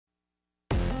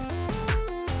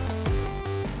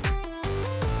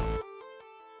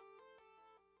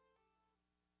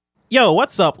Yo,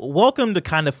 what's up? Welcome to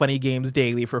Kinda Funny Games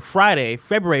Daily for Friday,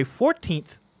 February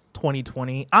 14th,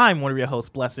 2020. I'm one of your hosts,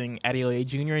 Blessing Adeoye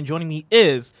Jr., and joining me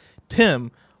is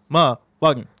Tim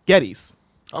motherfucking Geddes.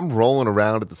 I'm rolling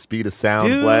around at the speed of sound,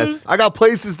 Dude. Bless. I got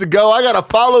places to go. I got to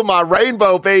follow my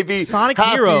rainbow, baby. Sonic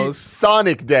Happy Heroes.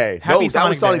 Sonic Day. Happy that was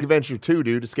Sonic Sonic Day. Adventure 2,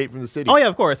 dude. Escape from the City. Oh, yeah,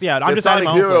 of course. Yeah, I'm The just adding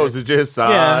Sonic my own Heroes flavor. is just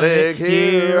Sonic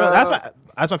Heroes.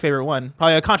 That's my favorite one.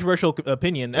 Probably a controversial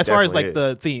opinion as far as like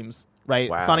definitely the themes, right?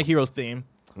 Wow. Sonic Heroes theme.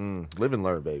 Live and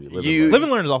learn, baby. Live You- and Live learn.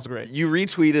 and Learn is also great. You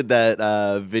retweeted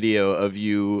that video of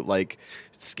you like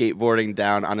skateboarding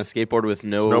down on a skateboard with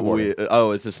no Snowboarding. Oh,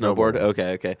 it's a snowboard.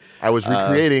 Snowboarding. Okay. I was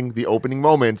recreating the opening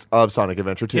moments of Sonic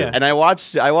Adventure 2. Yeah. And I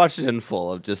watched it in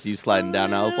full of just you sliding down.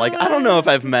 And I was like, I don't know if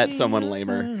I've met someone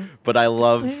lamer, but I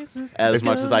love as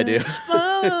much as I do.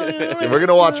 And we're going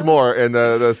to watch more in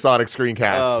the Sonic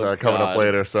screencast Oh, coming up God.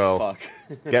 later, so Fuck.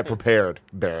 get prepared,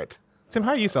 Barrett. Tim,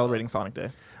 how are you celebrating Sonic Day?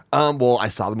 Well, I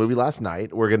saw the movie last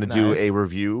night. We're going to do Nice. a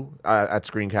review at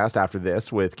Screencast after this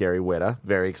with Gary Whitta.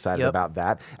 Very excited Yep. about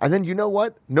that. And then you know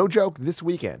what? No joke, this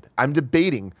weekend, I'm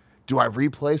debating, do I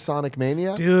replay Sonic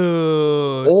Mania?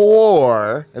 Dude.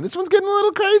 Or, and this one's getting a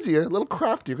little crazier, a little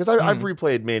craftier, because I've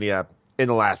replayed Mania in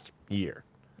the last year.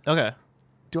 Okay.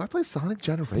 Do I play Sonic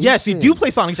Generations? Yes, you do play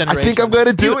Sonic Generations. I think I'm going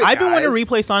to do Dude, it, I've been wanting to guys.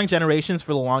 replay Sonic Generations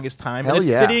for the longest time. Hell and it's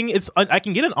yeah. sitting. I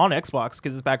can get it on Xbox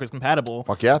because it's backwards compatible.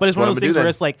 Fuck yeah. But it's one of What those I'm gonna things do where then.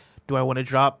 it's like, do I want to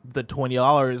drop the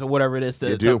 $20 or whatever it is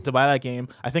You to do. buy that game?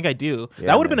 I think I do. Yeah,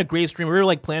 that would have man. been a great stream. We were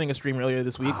like planning a stream earlier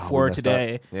this week Oh, we for messed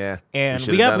today. up. Yeah. And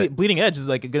should've we got done it. Bleeding Edge is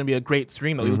like going to be a great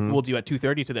stream that we'll do at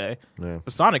 2:30 today. Yeah.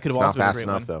 But Sonic could have It's also not been a fast great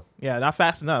enough, one. though. Yeah, not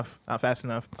fast enough. Not fast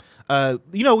enough.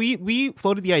 We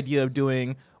floated the idea of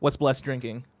doing What's Blessed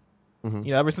Drinking. You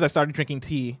know, ever since I started drinking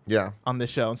tea Yeah. on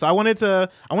this show. And so I wanted to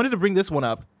bring this one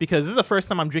up because this is the first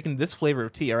time I'm drinking this flavor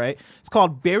of tea, all right? It's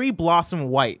called Berry Blossom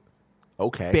White.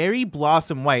 Okay. Berry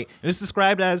Blossom White. And it's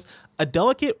described as a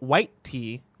delicate white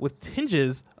tea with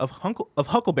tinges of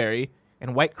huckleberry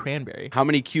and white cranberry. How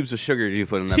many cubes of sugar did you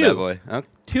put in that Two. bad boy? Huh?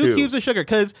 Two cubes of sugar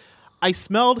because I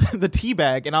smelled the tea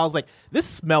bag and I was like, this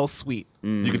smells sweet.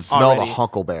 You can smell Already. the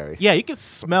huckleberry. Yeah, you can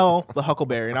smell the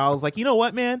huckleberry. And I was like, you know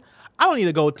what, man? I don't need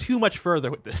to go too much further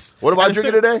with this. What am I And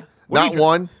drinking instead- today? What are you Not drink-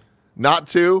 one, not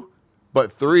two,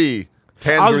 but three.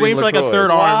 I was waiting for like a third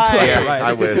arm. To Yeah, right.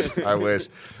 I wish.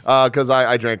 Because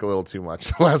I drank a little too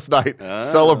much last night,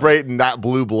 celebrating that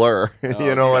blue blur.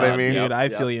 You know what I God, mean? Dude, Yep, I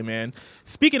yep. feel you, man.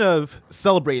 Speaking of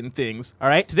celebrating things, all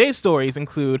right, today's stories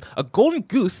include a golden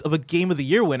goose of a Game of the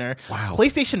Year winner, Wow.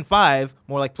 PlayStation 5,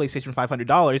 more like PlayStation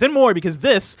 $500, and more because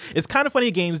this is Kinda Funny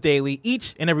Games Daily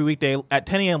each and every weekday at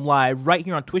 10 a.m. live right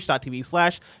here on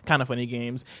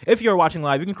twitch.tv/kindafunnygames. If you're watching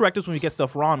live, you can correct us when we get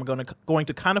stuff wrong. We're going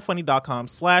to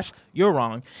kindafunny.com/you're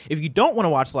wrong. If you don't want to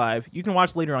watch live, you can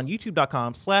watch later on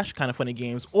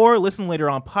youtube.com/kindafunnygames or listen later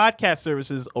on podcast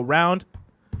services around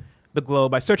the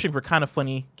globe by searching for Kinda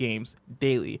Funny Games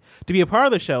Daily. To be a part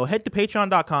of the show, head to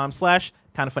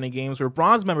patreon.com/kindafunnygames where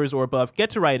bronze members or above get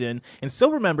to write in and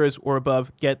silver members or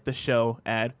above get the show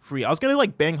ad free. I was going to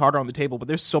like bang harder on the table, but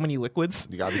there's so many liquids.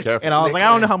 You gotta be careful. And I was like,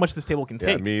 I don't know how much this table can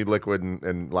Yeah, take. me, liquid,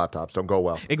 and laptops don't go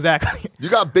well. Exactly. You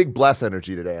got big bless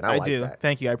energy today, and I I like do. that.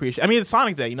 Thank you. I appreciate it. I mean, it's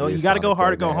Sonic Day. You know, It you is got to go Sonic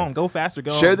hard or Day, go man. home. Go fast or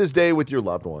go Share home. this day with your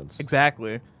loved ones.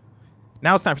 Exactly.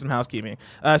 Now it's time for some housekeeping.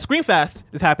 Screenfast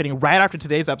is happening right after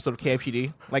today's episode of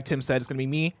KFGD. Like Tim said, it's going to be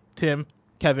me, Tim,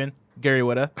 Kevin, Gary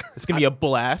Whitta. It's going to be a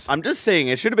blast. I'm just saying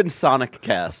it should have been Sonic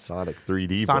Cast. Sonic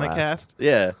 3D Sonic blast. Cast.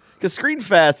 Yeah, because Screen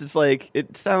Fast, it's like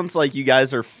it sounds like you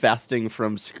guys are fasting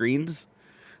from screens.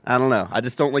 I don't know. I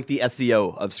just don't like the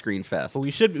SEO of Screen Fast.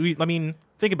 But I mean,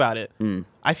 think about it.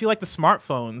 I feel like the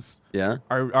smartphones Yeah.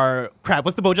 are crap.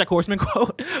 What's the BoJack Horseman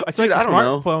quote? I feel Dude, like I the don't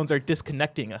know. smartphones are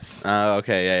disconnecting us.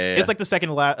 Okay. Yeah. It's like the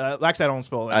second actually, I don't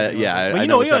spoil it. Yeah, I But you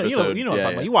know know, which you know what episode. I'm Yeah, talking yeah.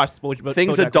 about. You watch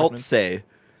things BoJack adults Horseman. say.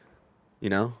 You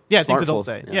know. Yeah, things Smart adults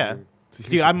fools. say. Yeah. See,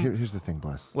 Dude, I'm. here's the thing,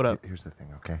 Bless. What up? Here's the thing,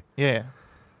 okay? Yeah.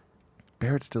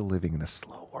 Barrett's still living in a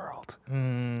slow world.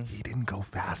 He didn't go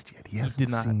fast yet. He hasn't did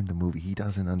not. seen the movie. He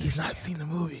doesn't understand. He's not seen the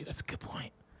movie. That's a good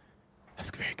point. That's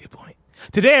a very good point.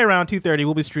 Today around 2:30,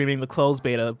 we'll be streaming the closed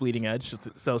beta of Bleeding Edge,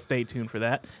 so stay tuned for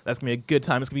that. That's going to be a good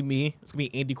time. It's going to be me. It's going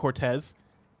to be Andy Cortez.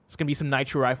 It's going to be some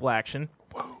Nitro Rifle action.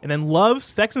 And then Love,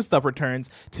 Sex, and Stuff returns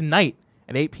tonight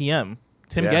at 8 p.m.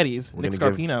 Tim Yeah. Geddes, We're Nick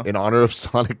gonna Scarpino. in honor of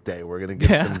Sonic Day, we're going to give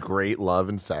Yeah. some great love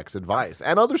and sex advice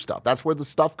and other stuff. That's where the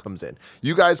stuff comes in.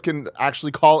 You guys can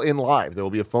actually call in live. There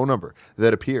will be a phone number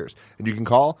that appears, and you can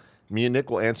call. Me and Nick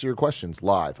will answer your questions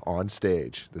live on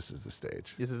stage. This is the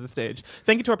stage. This is the stage.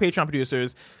 Thank you to our Patreon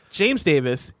producers, James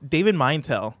Davis, David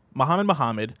Mintel,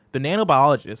 Mohammed, the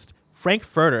nanobiologist, Frank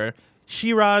Furter,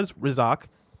 Shiraz Rizak,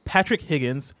 Patrick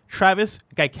Higgins, Travis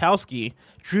Gaikowski,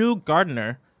 Drew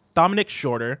Gardner, Dominic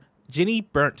Shorter, Ginny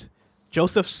Burnt,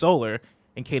 Joseph Solar,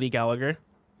 and Katie Gallagher.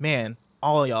 Man,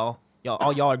 all y'all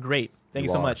are great. Thank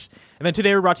you so much. And then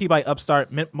today we're brought to you by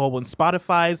Upstart, Mint Mobile, and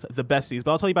Spotify's The Besties.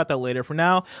 But I'll tell you about that later. For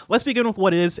now, let's begin with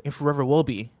what is and forever will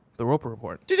be the Roper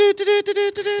Report.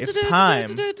 It's time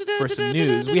for some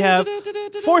news. We have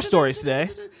 4 stories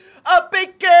today. A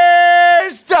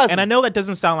baker's dozen. And I know that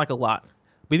doesn't sound like a lot,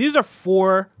 but these are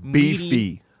 4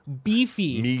 Beefy.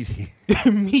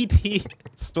 meaty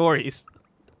stories.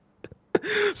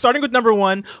 Starting with number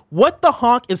 1, what the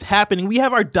honk is happening? We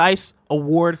have our DICE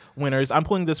award winners. I'm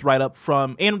pulling this right up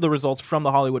and the results from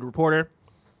the Hollywood Reporter.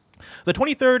 The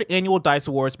 23rd annual DICE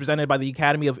Awards, presented by the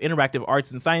Academy of Interactive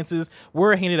Arts and Sciences,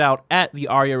 were handed out at the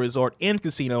Aria Resort and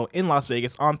Casino in Las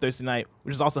Vegas on Thursday night,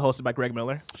 which is also hosted by Greg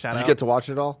Miller. Shout out. Did you get to watch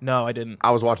it all? No, I didn't.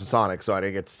 I was watching Sonic, so I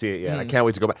didn't get to see it yet. I can't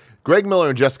wait to go back. Greg Miller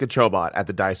and Jessica Chobot at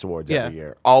the DICE Awards every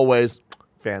year. Always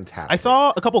fantastic. I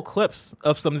saw a couple clips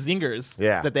of some zingers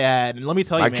that they had, and let me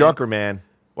tell you, Mike Drucker, man.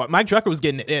 Well, Mike Drucker was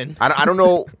getting it in. I don't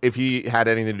know if he had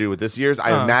anything to do with this year's.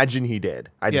 I imagine he did.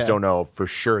 I just don't know for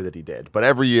sure that he did. But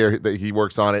every year that he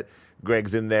works on it,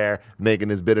 Greg's in there making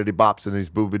his biddity bops and his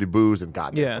boobity boos, and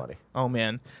goddamn funny. Oh,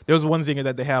 man. There was one zinger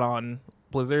that they had on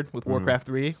Blizzard with Warcraft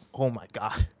 3. Oh, my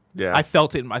God. Yeah. I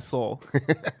felt it in my soul.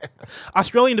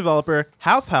 Australian developer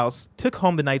House took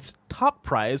home the night's top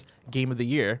prize, Game of the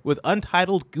Year, with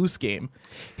Untitled Goose Game.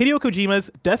 Hideo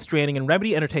Kojima's Death Stranding and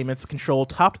Remedy Entertainment's Control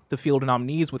topped the field of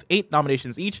nominees with 8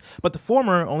 nominations each, but the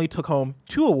former only took home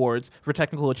 2 awards for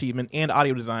technical achievement and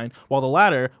audio design, while the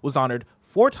latter was honored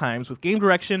 4 times with Game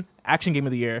Direction, Action Game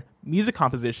of the Year, Music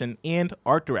Composition, and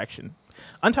Art Direction.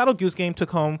 Untitled Goose Game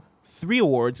took home 3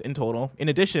 awards in total, in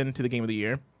addition to the Game of the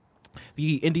Year.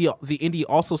 The indie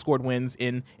also scored wins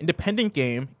in Independent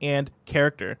Game and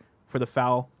Character for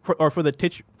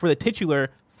the titular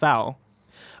foul.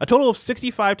 A total of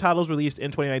 65 titles released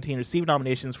in 2019 received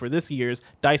nominations for this year's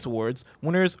DICE Awards.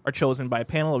 Winners are chosen by a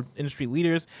panel of industry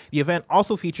leaders. The event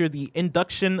also featured the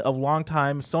induction of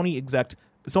longtime Sony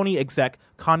exec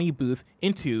Connie Booth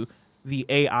into the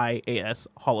AIAS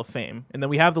Hall of Fame. And then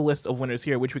we have the list of winners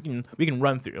here, which we can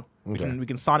run through. Okay. We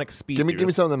can Sonic speed Give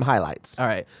me some of them highlights. All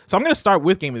right. So I'm going to start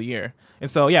with Game of the Year. And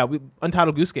so,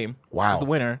 Untitled Goose Game was the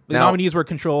winner. The nominees were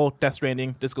Control, Death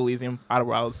Stranding, Disco Elysium, Outer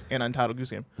Wilds, and Untitled Goose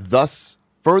Game. Thus,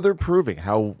 further proving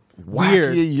how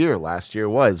wacky a year last year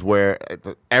was, where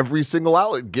every single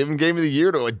outlet giving Game of the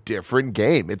Year to a different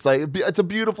game. It's like, it's a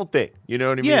beautiful thing. You know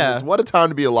what I mean? Yeah. What a time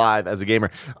to be alive as a gamer.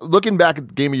 Looking back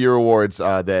at Game of Year awards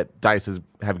that DICE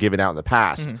have given out in the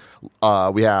past,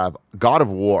 we have God of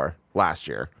War last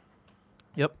year.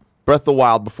 Yep. Breath of the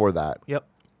Wild before that. Yep.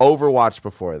 Overwatch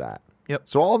before that. Yep.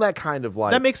 So all that kind of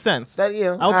like... That makes sense. That,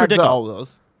 I'll adds predict up. all of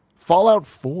those. Fallout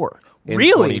 4 in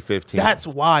Really? 2015. That's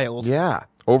wild. Yeah.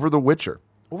 Over The Witcher.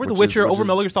 Over The Witcher, over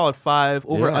Metal Gear Solid 5,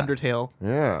 over Yeah. Undertale.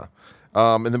 Yeah.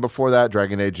 And then before that,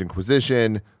 Dragon Age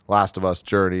Inquisition, Last of Us,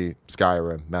 Journey,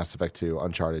 Skyrim, Mass Effect 2,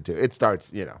 Uncharted 2. It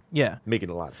starts, making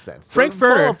a lot of sense.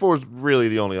 Frankfurter. Fallout 4 is really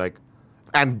the only,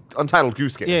 and Untitled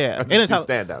Goose Game. Yeah. And it's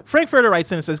standout. Frankfurter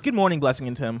writes in and says, "Good morning, Blessing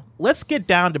and Tim. Let's get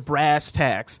down to brass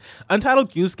tacks.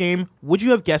 Untitled Goose Game, would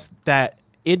you have guessed that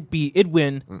it'd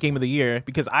win Game of the Year?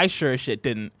 Because I sure as shit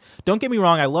didn't. Don't get me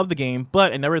wrong, I love the game,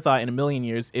 but I never thought in a million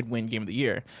years it'd win Game of the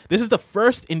Year. This is the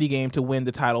first indie game to win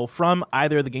the title from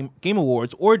either the Game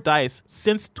Awards or DICE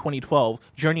since 2012,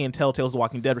 Journey and Telltale's The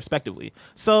Walking Dead, respectively.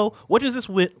 So, what does this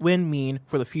win mean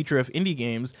for the future of indie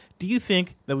games? Do you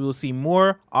think that we will see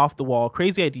more off-the-wall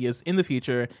crazy ideas in the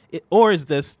future, or is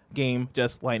this game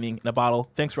just lightning in a bottle?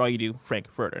 Thanks for all you do,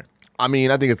 Frankfurter." I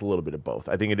mean, I think it's a little bit of both.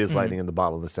 I think it is lightning in the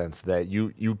bottle in the sense that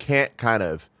you can't kind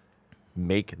of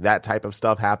make that type of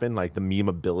stuff happen, like the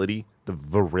memeability, the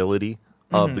virility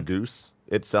of the goose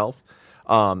itself.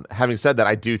 Having said that,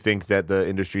 I do think that the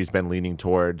industry's been leaning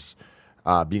towards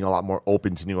being a lot more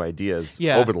open to new ideas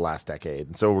over the last decade.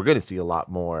 And so we're going to see a lot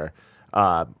more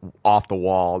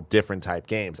off-the-wall, different type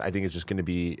games. I think it's just going to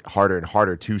be harder and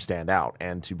harder to stand out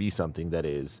and to be something that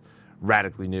is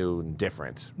radically new and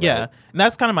different. Right? Yeah, and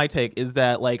that's kind of my take, is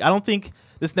that I don't think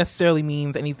this necessarily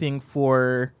means anything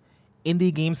for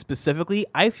indie games specifically.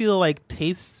 I feel like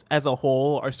tastes as a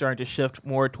whole are starting to shift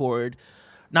more toward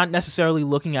not necessarily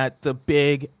looking at the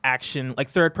big action,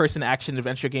 third-person action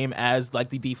adventure game as the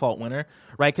default winner,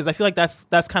 right? Because I feel like that's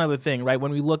kind of the thing, right?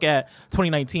 When we look at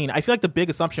 2019, I feel like the big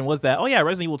assumption was that,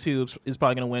 Resident Evil 2 is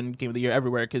probably going to win Game of the Year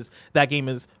everywhere because that game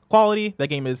is quality, that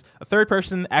game is a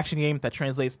third-person action game that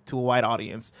translates to a wide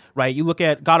audience, right? You look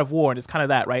at God of War, and it's kind of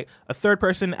that, right? A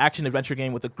third-person action adventure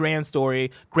game with a grand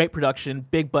story, great production,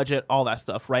 big budget, all that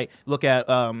stuff, right? Look at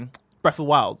Breath of the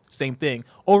Wild, same thing.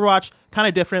 Overwatch, kind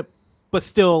of different, but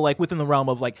still like within the realm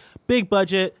of like big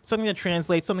budget, something that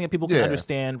translates, something that people can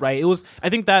understand, right? It was, I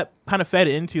think that kind of fed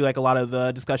into like a lot of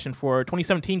the discussion for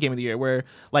 2017 Game of the Year, where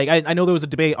like I know there was a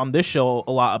debate on this show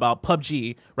a lot about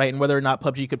PUBG, right, and whether or not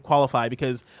PUBG could qualify,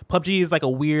 because PUBG is like a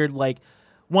weird, like,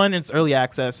 one, it's early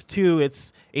access. Two,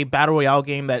 it's a battle royale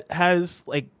game that has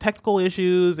like technical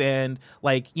issues and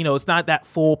like, you know, it's not that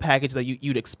full package that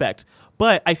you'd expect.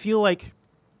 But I feel like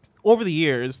over the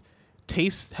years,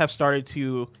 tastes have started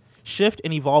to shift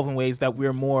and evolve in ways that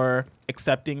we're more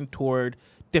accepting toward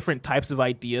different types of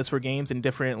ideas for games, and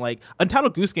different, like,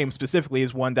 Untitled Goose Game specifically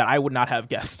is one that I would not have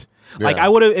guessed. Like I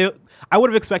would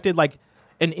have expected like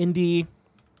an indie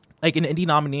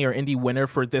nominee or indie winner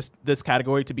for this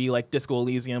category to be like Disco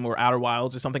Elysium or Outer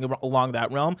Wilds or something along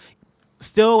that realm.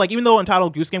 Still, like, even though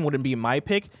Untitled Goose Game wouldn't be my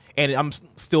pick, and I'm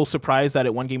still surprised that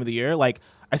it won Game of the Year, like,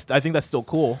 I think that's still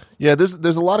cool. Yeah, there's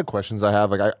a lot of questions I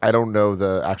have. Like, I don't know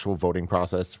the actual voting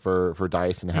process for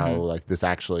DICE and how like this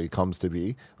actually comes to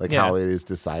be, like how it is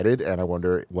decided. And I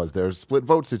wonder, was there a split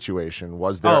vote situation?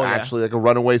 Was there actually like a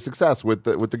runaway success with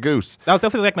the Goose? That was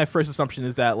definitely like my first assumption,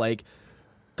 is that like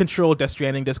Control, Death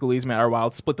Stranding, Disco Elysium, and Outer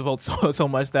Wilds split the vote so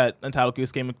much that Untitled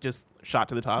Goose Game just shot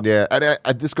to the top. Yeah,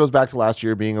 and this goes back to last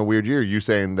year being a weird year. You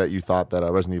saying that you thought that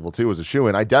Resident Evil 2 was a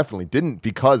shoo-in. I definitely didn't,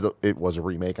 because it was a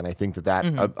remake, and I think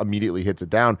that immediately hits it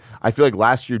down. I feel like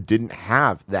last year didn't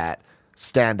have that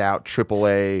standout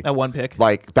AAA, that one pick,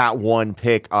 like that one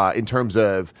pick, in terms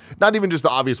of not even just the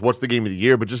obvious what's the game of the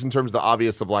year, but just in terms of the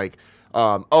obvious of like,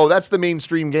 that's the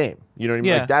mainstream game. You know what I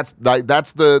mean? Yeah. Like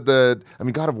that's the I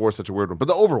mean, God of War is such a weird one, but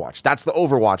the Overwatch, that's the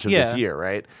Overwatch of this year,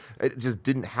 right? It just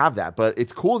didn't have that, but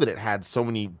it's cool that it had so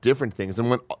many different things. And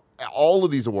when all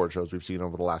of these award shows we've seen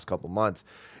over the last couple months,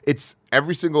 it's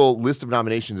every single list of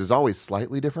nominations is always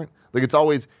slightly different. Like, it's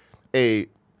always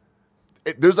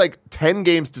there's like 10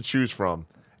 games to choose from,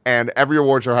 and every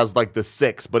award show has like the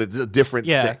 6, but it's a different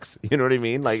 6. You know what I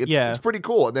mean? Like, it's pretty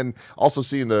cool. And then also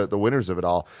seeing the winners of it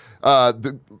all.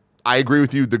 I agree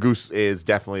with you. The Goose is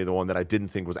definitely the one that I didn't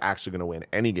think was actually going to win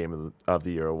any Game of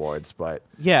the Year awards. But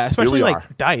yeah, especially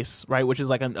like DICE, right, which is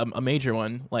like a major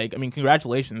one. Like, I mean,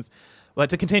 congratulations. But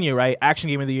to continue, right, Action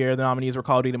Game of the Year, the nominees were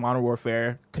Call of Duty Modern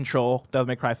Warfare, Control, Devil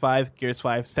May Cry 5, Gears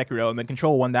 5, Sekiro, and then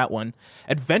Control won that one.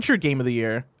 Adventure Game of the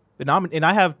Year, and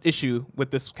I have issue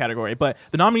with this category, but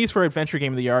the nominees for Adventure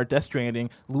Game of the Year are Death Stranding,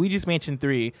 Luigi's Mansion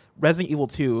 3, Resident Evil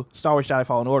 2, Star Wars Jedi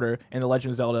Fallen Order, and The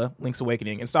Legend of Zelda Link's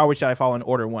Awakening. And Star Wars Jedi Fallen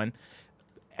Order won.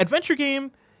 Adventure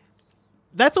Game,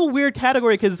 that's a weird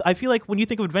category, because I feel like when you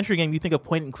think of adventure game, you think of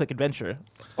point and click adventure,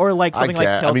 or like something like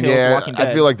Telltale's Walking Dead.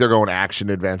 I feel like they're going action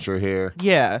adventure here.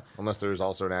 Yeah, unless there's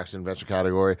also an action adventure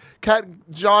category.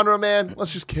 Genre, man,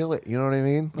 let's just kill it. You know what I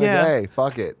mean? Like, yeah, hey,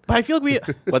 fuck it. But I feel like we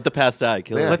let the past die.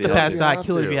 Kill it. Let the past die.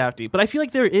 Kill it if you have to. But I feel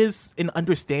like there is an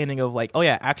understanding of like, oh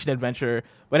yeah, action adventure.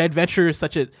 But adventure is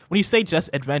such a, when you say just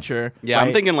adventure, yeah, right,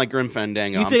 I'm thinking like Grim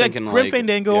Fandango. You think like Grim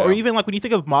Fandango, yeah, or even like when you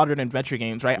think of modern adventure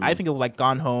games, right? I think of like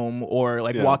Gone Home or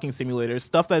like walking simulators,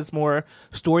 stuff that's more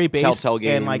story based, Telltale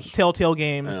games. and like Telltale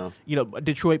games. Yeah. You know,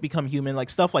 Detroit Become Human, like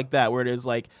stuff like that, where it is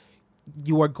like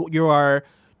you are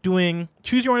doing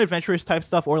choose your own adventurous type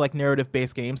stuff, or like narrative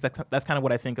based games. That's kind of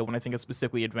what I think of when I think of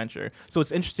specifically adventure. So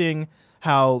it's interesting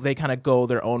how they kind of go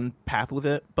their own path with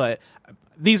it, but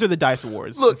these are the DICE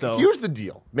Awards. Look, so here's the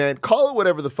deal, man. Call it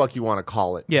whatever the fuck you want to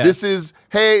call it. Yeah. This is,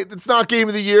 hey, it's not Game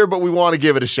of the Year, but we want to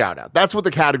give it a shout out. That's what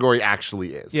the category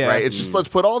actually is, right? It's just, let's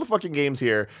put all the fucking games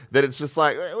here that it's just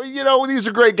like, you know, these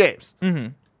are great games. Mm-hmm.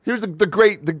 Here's the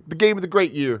Game of the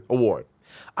Great Year award.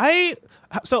 I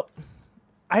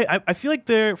feel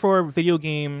like for video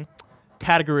game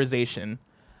categorization,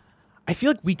 I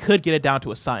feel like we could get it down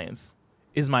to a science,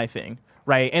 is my thing,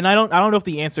 right? And I don't know if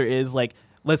the answer is like,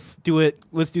 let's do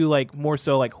like more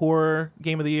so like horror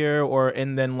game of the year,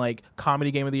 and then like comedy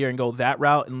game of the year, and go that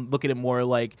route and look at it more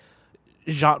like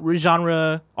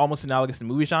genre almost analogous to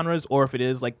movie genres, or if it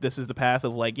is like this is the path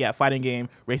of like, yeah, fighting game,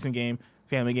 racing game,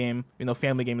 family game. You know,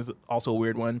 family game is also a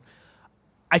weird one.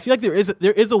 I feel like there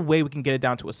is a way we can get it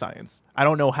down to a science. I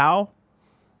don't know how.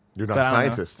 You're not a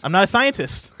scientist. I'm not a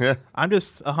scientist. Yeah. I'm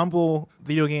just a humble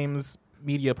video games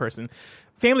media person.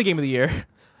 Family game of the year.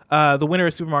 The winner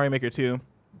is Super Mario Maker 2.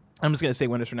 I'm just going to say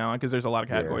winners for now because there's a lot of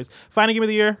categories. Yeah. Fighting game of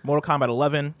the year, Mortal Kombat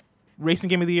 11. Racing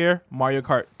game of the year, Mario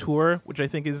Kart Tour, which I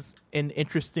think is an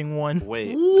interesting one.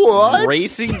 Wait, what?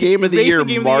 Racing game of the year,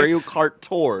 Mario Kart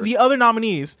Tour. The other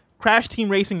nominees: Crash Team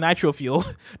Racing Nitro Fuel,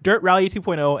 Dirt Rally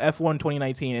 2.0, F1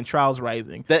 2019, and Trials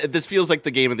Rising. This feels like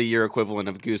the game of the year equivalent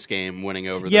of Goose Game winning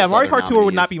over. Yeah, those Mario other Kart Tour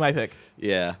would not be my pick.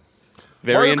 Yeah,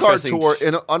 very Mario Kart interesting.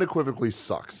 Tour unequivocally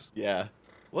sucks. Yeah,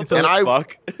 and I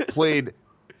played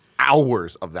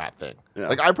hours of that thing. Yeah.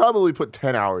 Like I probably put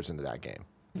 10 hours into that game.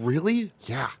 Really?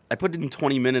 Yeah. I put it in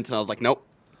 20 minutes and I was like, nope.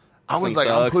 I was thing like,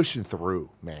 I'm sucks. pushing through,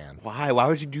 man. Why? Why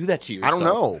would you do that to yourself? I don't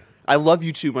know. I love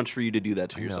you too much for you to do that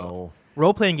to yourself. No.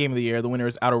 Role-playing game of the year, the winner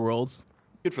is Outer Worlds,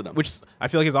 Good for them. which I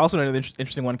feel like is also another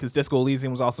interesting one because Disco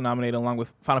Elysium was also nominated along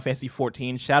with Final Fantasy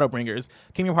XIV, Shadowbringers,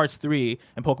 Kingdom Hearts 3,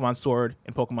 and Pokemon Sword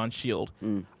and Pokemon Shield.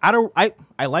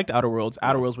 I liked Outer Worlds.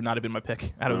 Outer Worlds would not have been my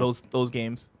pick out of those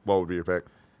games. What would be your pick?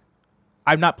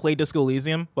 I've not played Disco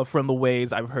Elysium, but from the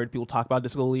ways I've heard people talk about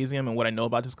Disco Elysium and what I know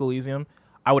about Disco Elysium,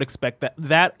 I would expect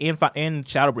that and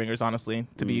Shadowbringers, honestly,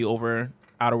 to be over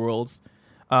Outer Worlds.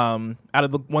 Out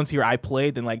of the ones here I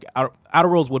played, then like Outer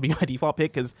Worlds would be my default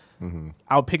pick because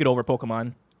I would pick it over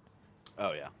Pokemon.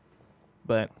 Oh, yeah.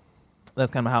 But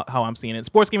that's kind of how I'm seeing it.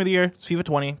 Sports game of the year, it's FIFA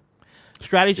 20.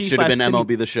 Strategy Should have been /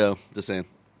 MLB The Show. Just saying.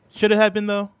 Should it have been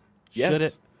though? Yes. Should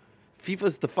it?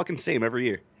 FIFA's the fucking same every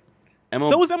year.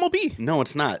 So is MLB. No,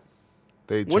 it's not.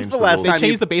 They When's changed the last rules. They time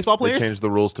changed the baseball They players. changed the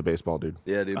rules to baseball, dude.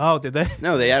 Yeah, dude. Oh, did they?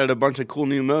 No, they added a bunch of cool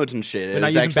new modes and shit. They're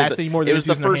not using bats anymore, It they're was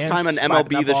just the using their first time an hands,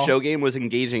 slapping MLB that The ball. Show game was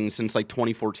engaging since like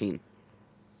 2014.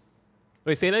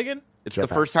 Wait, say that again. It's Jetpack. the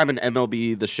first time an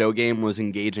MLB The Show game was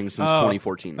engaging since Oh,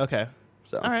 2014. Okay,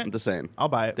 So All right. I'm just saying. I'll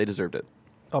buy it. They deserved it.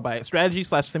 I'll buy it. Strategy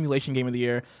 / simulation game of the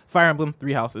year, Fire Emblem,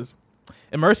 3 Houses.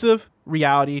 Immersive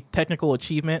reality technical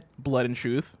achievement, Blood and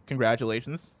Truth.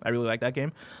 Congratulations. I really like that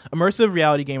game. Immersive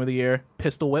reality game of the year,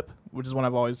 Pistol Whip, which is one I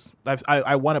want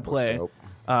to play. dope.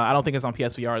 I don't think it's on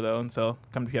PSVR though, and so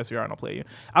come to PSVR and I'll play you.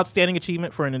 Outstanding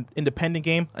achievement for an independent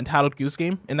game, Untitled Goose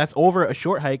Game, and that's over A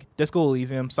Short Hike, Disco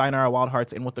Elysium, Sayonara Wild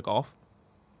Hearts, and With the Golf.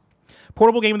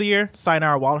 Portable game of the year,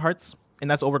 Sayonara Wild Hearts,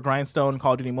 and that's over Grindstone,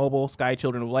 Call of Duty Mobile, Sky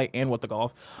Children of Light, and What the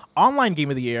Golf. Online game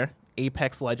of the year,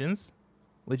 Apex Legends.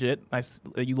 Legit. Nice.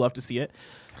 You love to see it.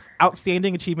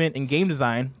 Outstanding achievement in game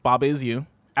design, Baba Is You.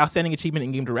 Outstanding achievement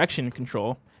in game direction,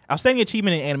 Control. Outstanding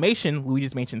achievement in animation,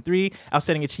 Luigi's Mansion 3.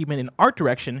 Outstanding achievement in art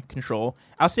direction, Control.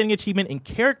 Outstanding achievement in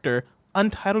character,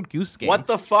 Untitled Goose Game. What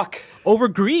the fuck? Over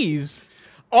Grease.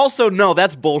 Also, no,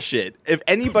 that's bullshit. If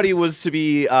anybody was to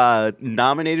be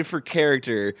nominated for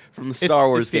character from the Star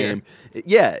Wars it's here. game,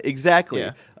 yeah, exactly.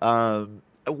 Yeah.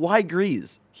 Why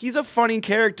Grease? He's a funny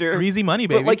character. Greasy money,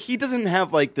 baby. But like he doesn't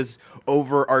have like this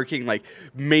overarching like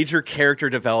major character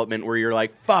development where you're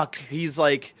like, fuck, he's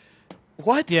like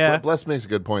what? Yeah. Bless makes a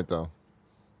good point, though.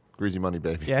 Greasy money,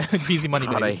 baby. Yeah, Greasy money,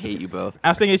 God, baby. I hate you both.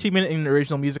 Outstanding achievement in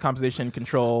original music composition,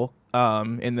 Control.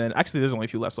 And then actually, there's only a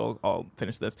few left, so I'll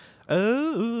finish this.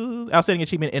 Outstanding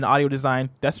achievement in audio design,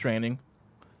 Death Stranding.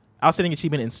 Outstanding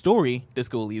achievement in story,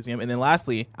 Disco Elysium. And then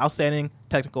lastly, outstanding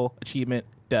technical achievement,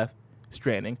 Death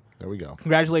Stranding. There we go.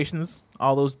 Congratulations,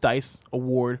 all those DICE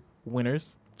award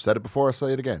winners. Said it before, I'll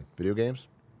say it again. Video games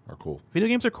are cool. Video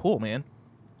games are cool, man.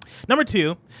 Number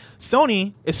 2,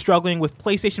 Sony is struggling with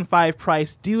PlayStation 5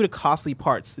 price due to costly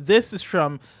parts. This is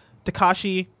from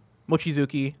Takashi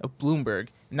Mochizuki of Bloomberg.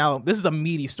 Now, this is a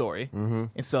meaty story, and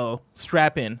so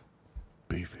strap in.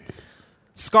 Beefy.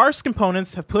 Scarce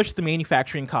components have pushed the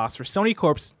manufacturing costs for Sony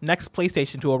Corp's next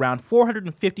PlayStation to around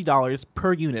 $450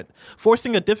 per unit,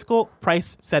 forcing a difficult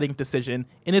price-setting decision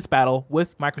in its battle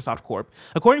with Microsoft Corp,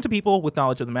 according to people with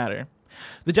knowledge of the matter.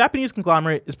 The Japanese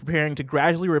conglomerate is preparing to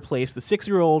gradually replace the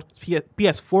 6-year-old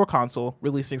PS4 console,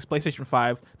 releasing its PlayStation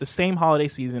 5 the same holiday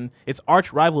season its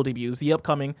arch-rival debuts the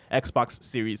upcoming Xbox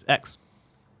Series X.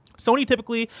 Sony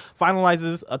typically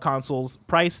finalizes a console's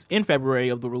price in February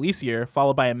of the release year,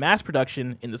 followed by a mass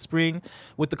production in the spring.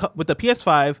 With the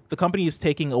PS5, the company is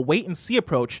taking a wait-and-see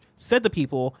approach, said the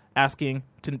people, asking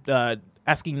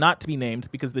not to be named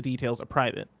because the details are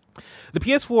private. The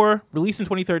PS4, released in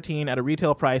 2013 at a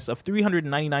retail price of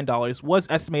 $399, was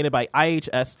estimated by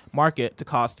IHS Markit to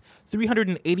cost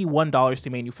 $381 to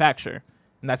manufacture,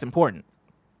 and that's important.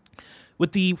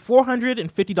 With the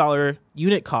 $450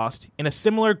 unit cost and a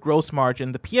similar gross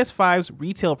margin, the PS5's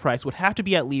retail price would have to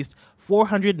be at least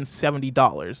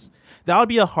 $470. That would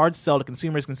be a hard sell to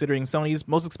consumers considering Sony's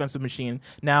most expensive machine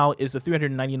now is the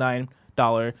 $399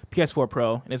 PS4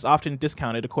 Pro and is often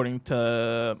discounted according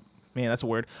to... Man, that's a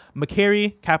word.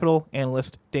 Macquarie Capital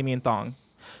analyst Damien Thong.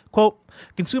 Quote,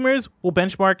 consumers will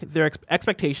benchmark their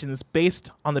expectations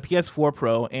based on the PS4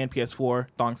 Pro and PS4,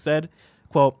 Thong said.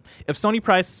 Quote, if Sony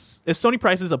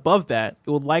prices above that, it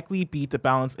would likely be to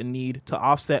balance a need to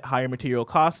offset higher material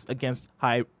costs against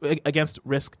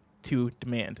risk to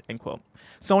demand, end quote.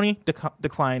 Sony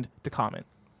declined to comment.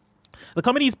 The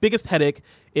company's biggest headache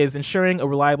is ensuring a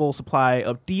reliable supply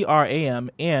of DRAM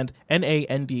and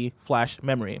NAND flash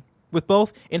memory. with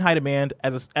both in high demand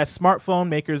as smartphone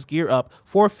makers gear up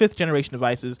for fifth-generation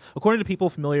devices. According to people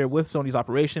familiar with Sony's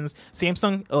operations,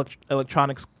 Samsung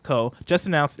Electronics Co. just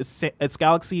announced its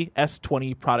Galaxy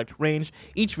S20 product range,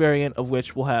 each variant of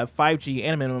which will have 5G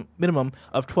and a minimum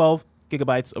of 12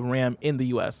 gigabytes of RAM in the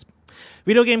U.S.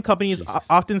 Video game companies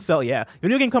often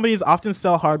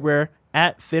sell hardware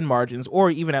at thin margins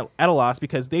or even at a loss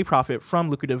because they profit from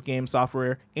lucrative game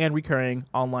software and recurring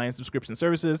online subscription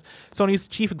services. Sony's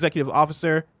chief executive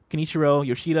officer, Kenichiro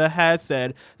Yoshida, has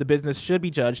said the business should be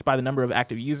judged by the number of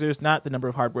active users, not the number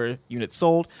of hardware units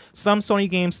sold. Some Sony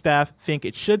Games staff think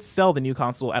it should sell the new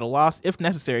console at a loss if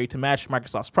necessary to match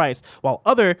Microsoft's price, while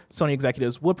other Sony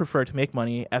executives would prefer to make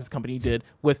money as the company did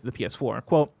with the PS4.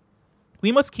 Quote,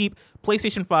 "We must keep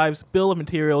PlayStation 5's bill of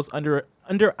materials under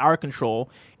our control,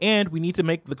 and we need to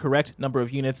make the correct number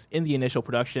of units in the initial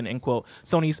production," end quote,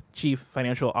 Sony's chief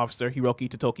financial officer, Hiroki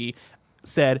Totoki,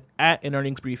 said at an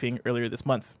earnings briefing earlier this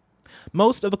month.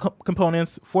 Most of the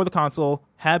components for the console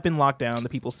have been locked down, the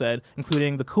people said,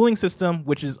 including the cooling system,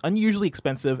 which is unusually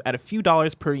expensive at a few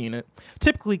dollars per unit.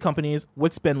 Typically, companies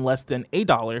would spend less than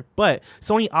 $1, but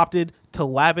Sony opted to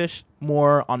lavish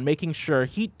more on making sure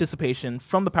heat dissipation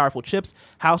from the powerful chips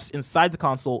housed inside the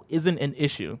console isn't an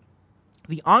issue.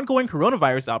 The ongoing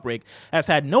coronavirus outbreak has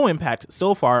had no impact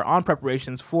so far on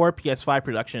preparations for PS5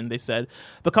 production, they said.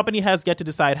 The company has yet to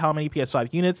decide how many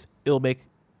PS5 units it will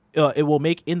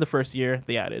make in the first year,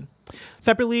 they added.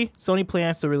 Separately, Sony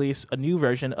plans to release a new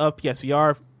version of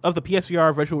the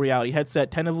PSVR virtual reality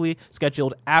headset, tentatively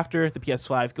scheduled after the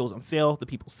PS5 goes on sale, the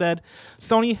people said.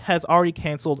 Sony has already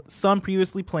canceled some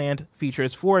previously planned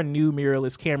features for a new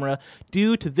mirrorless camera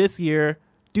due this year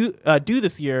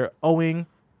owing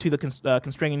to the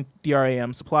constraining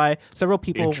DRAM supply. Several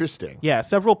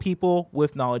people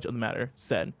with knowledge of the matter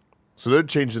said. So they're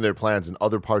changing their plans in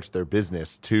other parts of their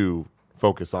business to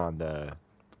focus on the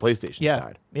PlayStation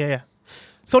side. Yeah.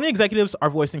 Sony executives are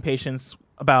voicing patience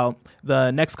about the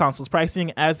next console's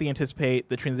pricing as they anticipate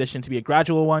the transition to be a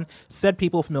gradual one, said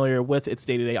people familiar with its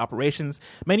day-to-day operations.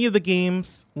 Many of the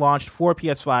games launched for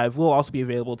PS5 will also be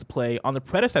available to play on the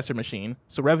predecessor machine,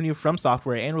 so revenue from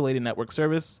software and related network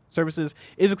services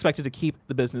is expected to keep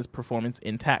the business performance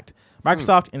intact.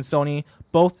 Microsoft and Sony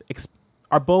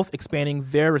are both expanding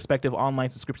their respective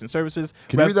online subscription services.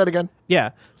 Can you read that again?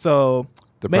 Yeah. So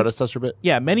the predecessor bit?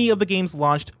 Yeah, many of the games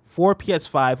launched for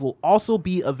PS5 will also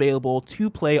be available to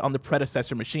play on the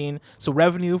predecessor machine, so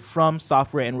revenue from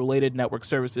software and related network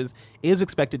services is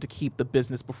expected to keep the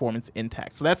business performance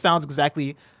intact. So that sounds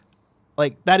exactly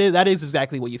like that is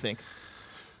exactly what you think.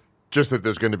 Just that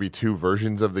there's going to be two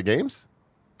versions of the games?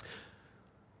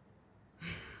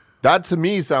 That to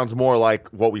me sounds more like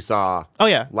what we saw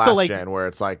last gen, where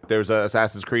it's like there's a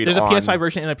Assassin's Creed. There's a PS5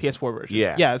 version and a PS4 version.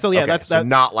 Yeah. So yeah, okay, that's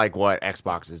not like what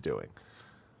Xbox is doing,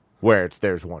 where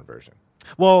there's one version.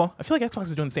 Well, I feel like Xbox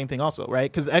is doing the same thing also,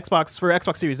 right? Because for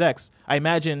Xbox Series X, I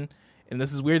imagine, and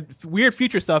this is weird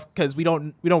future stuff because we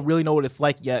don't really know what it's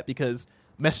like yet because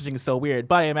messaging is so weird.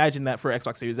 But I imagine that for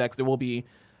Xbox Series X, there will be,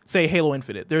 say, Halo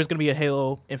Infinite. There's going to be a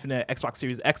Halo Infinite Xbox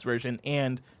Series X version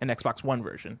and an Xbox One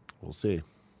version. We'll see.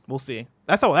 We'll see.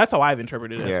 That's how I've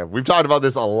interpreted it. Yeah, we've talked about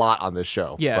this a lot on this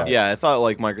show. Yeah, yeah. I thought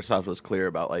like Microsoft was clear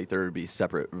about like there would be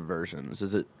separate versions.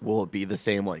 Will it be the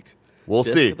same like? We'll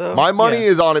disc, see. Though? My money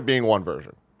is on it being one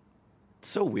version. It's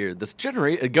so weird.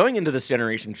 Going into this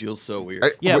generation feels so weird.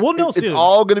 We'll know soon. It's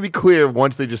all going to be clear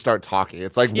once they just start talking.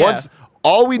 It's like once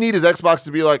all we need is Xbox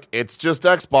to be like, it's just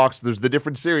Xbox. There's the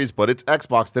different series, but it's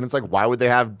Xbox. Then it's like, why would they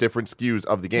have different SKUs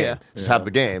of the game? Yeah. Just have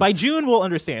the game. By June, we'll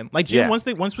understand. Like June,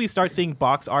 once we start seeing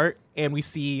box art and we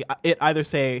see it either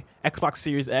say Xbox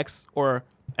Series X or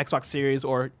Xbox Series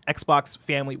or Xbox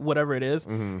Family, whatever it is,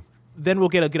 then we'll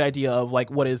get a good idea of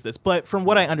like what is this. But from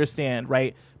what I understand,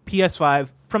 right, PS5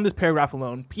 from this paragraph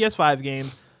alone, PS5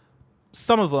 games,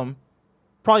 some of them,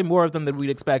 probably more of them than we'd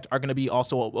expect, are going to be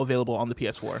also available on the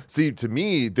PS4. See, to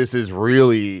me, this is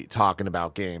really talking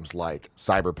about games like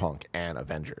Cyberpunk and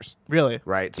Avengers. Really?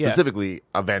 Right? Yeah. Specifically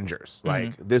Avengers.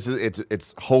 Like this is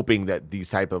it's hoping that these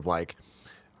type of like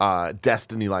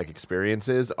Destiny-like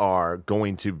experiences are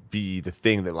going to be the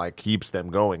thing that like keeps them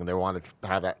going, and they want to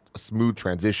have that smooth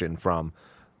transition from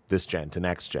this gen to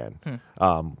next gen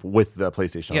with the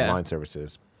PlayStation Online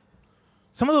services.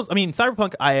 Some of those, I mean,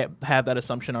 Cyberpunk, I have that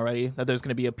assumption already that there's going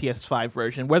to be a PS5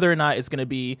 version. Whether or not it's going to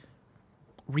be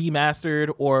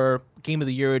remastered or Game of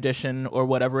the Year edition or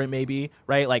whatever it may be,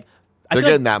 right? Like they're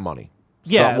getting that money.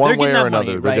 Yeah, one they're way getting or that another,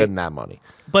 money, they're right? getting that money.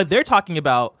 But they're talking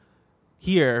about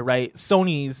here, right,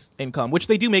 Sony's income, which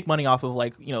they do make money off of,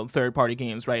 like, you know, third-party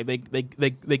games, right? They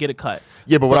get a cut.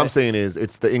 Yeah, but what I'm saying is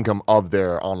it's the income of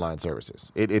their online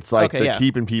services. It's like Okay, yeah.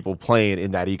 keeping people playing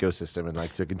in that ecosystem and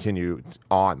like to continue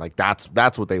on. Like that's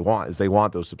what they want, is they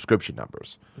want those subscription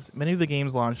numbers. Many of the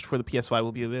games launched for the PS5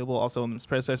 will be available also on the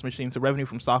predecessor machines. So revenue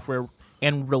from software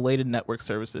and related network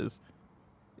services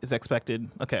is expected.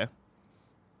 Okay.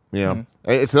 Yeah,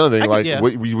 it's another thing. Like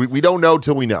we don't know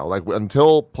till we know. Like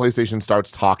until PlayStation starts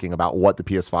talking about what the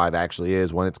PS5 actually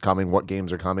is, when it's coming, what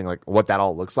games are coming, like what that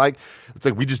all looks like. It's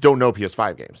like we just don't know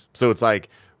PS5 games. So it's like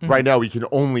right now we can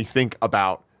only think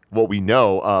about what we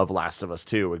know of Last of Us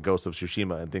 2 and Ghost of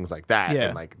Tsushima and things like that,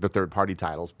 and like the third party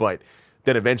titles. But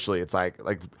then eventually it's like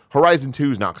Horizon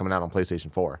 2 is not coming out on PlayStation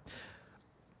 4.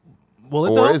 Will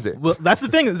it? Or though? is it? Well, that's the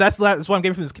thing. That's what I'm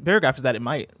getting from this paragraph, is that it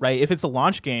might, right? If it's a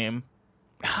launch game.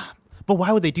 But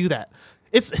why would they do that?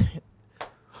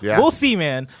 We'll see,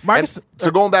 man. Marcus, so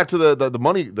going back to the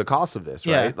money, the cost of this,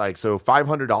 right? Yeah. Like, so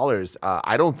 $500,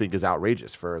 I don't think is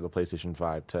outrageous for the PlayStation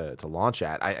 5 to launch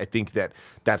at. I think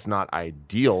that's not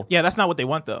ideal. Yeah, that's not what they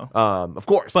want, though. Of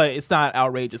course. But it's not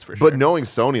outrageous for sure. But knowing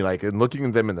Sony, like, and looking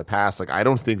at them in the past, like, I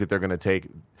don't think that they're going to take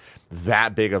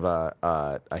that big of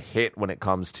a hit when it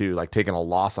comes to like taking a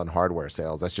loss on hardware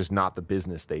sales. That's just not the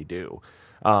business they do.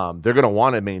 They're going to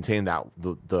want to maintain that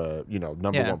the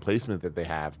number one placement that they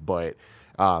have, but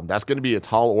that's going to be a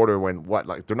tall order when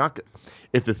they're not.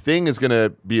 If the thing is going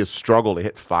to be a struggle to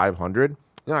hit 500,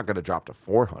 they're not going to drop to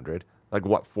 400. Like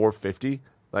what, 450?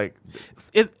 Like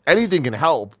anything can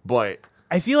help, but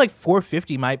I feel like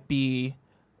 450 might be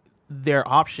their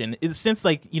option. Since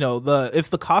like if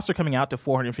the costs are coming out to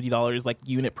 $450 like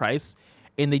unit price,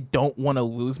 and they don't want to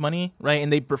lose money, right?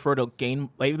 And they prefer to gain,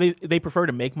 like they prefer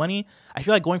to make money. I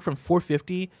feel like going from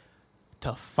 450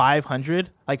 to 500,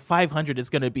 like 500 is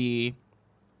going to be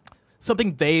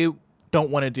something they don't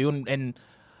want to do, and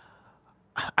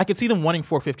I could see them wanting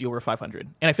 450 over 500,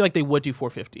 and I feel like they would do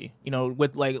 450.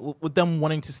 With them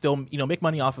wanting to still make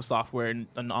money off of software and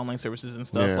online services and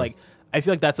stuff. Yeah. Like I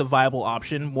feel like that's a viable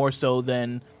option more so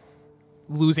than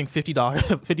losing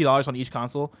 $50 on each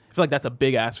console. I feel like that's a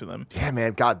big ask for them. yeah,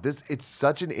 man, God, it's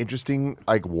such an interesting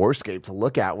like warscape to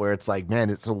look at, where it's like, man,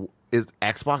 is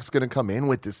Xbox going to come in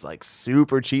with this like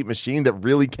super cheap machine that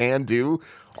really can do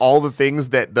all the things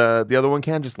that the other one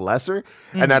can, just lesser?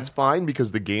 And that's fine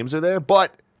because the games are there.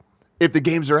 But if the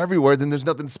games are everywhere, then there's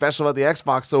nothing special about the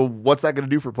Xbox. So what's that going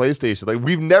to do for PlayStation? Like,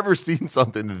 we've never seen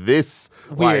something this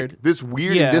Weird.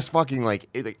 and this fucking like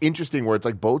interesting, where it's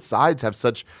like both sides have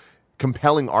such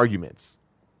compelling arguments.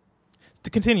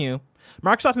 To continue,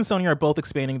 Microsoft and Sony are both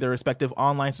expanding their respective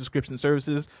online subscription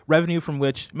services, revenue from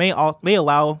which may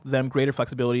allow them greater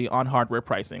flexibility on hardware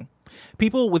pricing.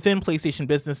 People within PlayStation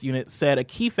Business Unit said a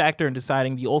key factor in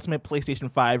deciding the ultimate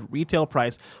PlayStation 5 retail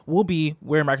price will be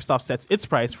where Microsoft sets its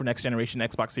price for next-generation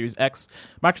Xbox Series X.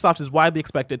 Microsoft is widely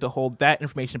expected to hold that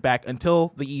information back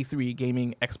until the E3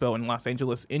 Gaming Expo in Los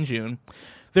Angeles in June.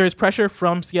 There is pressure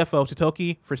from CFO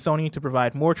Totoki for Sony to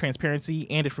provide more transparency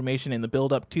and information in the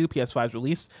build-up to PS5's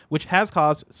release, which has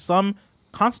caused some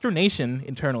consternation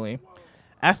internally.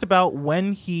 Asked about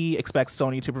when he expects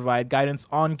Sony to provide guidance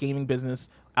on gaming business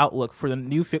outlook for the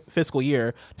new fiscal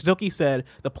year, Totoki said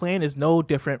the plan is no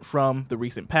different from the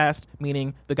recent past,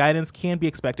 meaning the guidance can be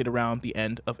expected around the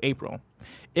end of April.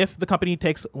 If the company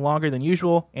takes longer than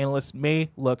usual, analysts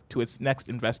may look to its next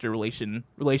investor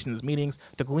relations meetings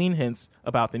to glean hints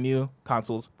about the new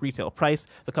console's retail price.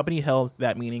 The company held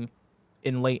that meeting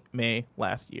in late May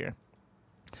last year.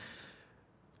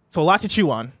 So a lot to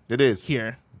chew on. It is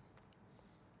here.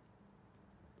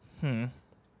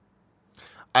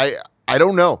 I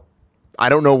don't know. I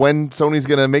don't know when Sony's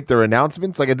going to make their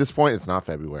announcements. Like, at this point, it's not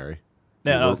February.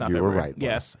 No, it's not you February. were right.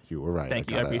 Yes. You were right.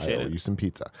 Thank you. I appreciate I owe it. you some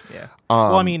pizza. Yeah.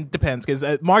 Well, I mean, depends, because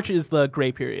March is the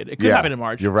gray period. It could happen in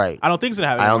March. You're right. I don't think it's gonna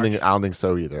happen. I don't think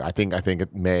so either. I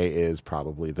think May is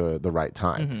probably the right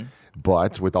time.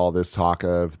 But with all this talk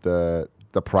of the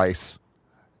price,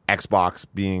 Xbox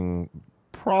being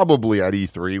probably at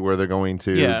E3 where they're going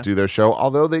to do their show,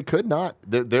 although they could not.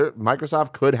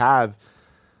 Microsoft could have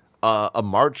a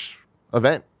March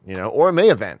event, or a May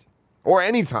event, or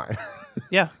any time.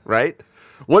 Yeah. Right?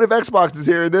 What if Xbox is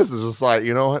hearing this is just like,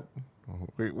 you know what?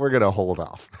 We're going to hold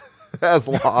off as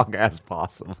long as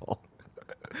possible.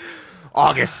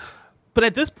 August. But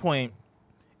at this point,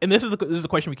 and this is a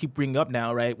question we keep bringing up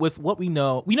now, right? With what we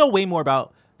know way more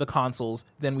about the consoles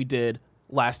than we did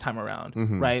last time around,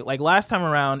 right? Like last time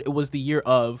around, it was the year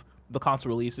of the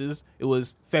console releases. It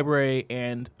was February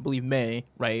and I believe May,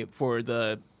 right, for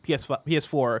the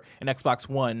PS4 and Xbox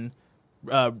One,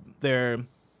 their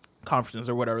conferences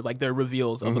or whatever, like their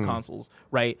reveals of the consoles,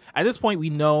 right? At this point, we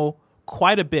know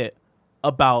quite a bit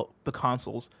about the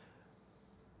consoles.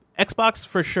 Xbox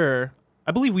for sure.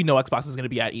 I believe we know Xbox is going to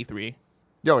be at E3.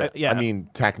 I mean,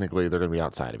 technically, they're going to be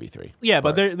outside of E3. Yeah,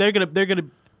 but they're gonna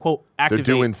quote activate.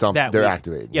 They're doing something. That they're week.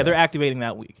 activating. Yeah, they're activating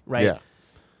that week, right? Yeah.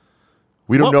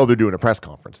 We don't know they're doing a press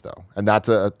conference though, and that's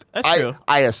true.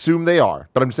 I assume they are,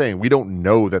 but I'm saying we don't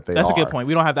know that they are. That's a good point.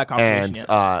 We don't have that confirmation yet.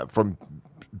 And from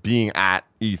being at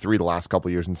E3 the last couple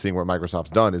of years and seeing what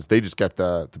Microsoft's done is they just get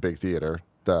the big theater,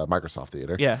 the Microsoft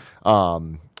theater. Yeah.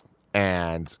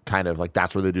 And kind of like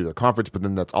that's where they do their conference, but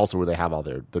then that's also where they have all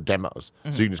their demos.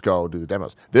 So you can just go do the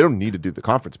demos. They don't need to do the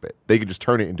conference bit. They can just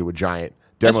turn it into a giant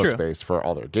demo space for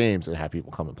all their games and have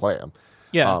people come and play them.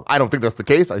 Yeah. I don't think that's the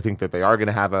case. I think that they are going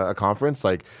to have a conference.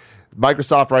 Like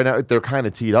Microsoft right now, they're kind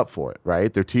of teed up for it,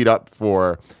 right? They're teed up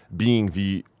for being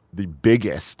the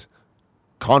biggest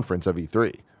conference of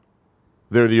E3.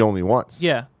 They're the only ones.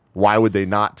 Yeah. Why would they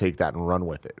not take that and run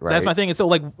with it, right? That's my thing. So,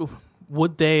 like,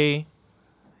 would they...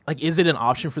 Like, is it an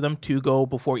option for them to go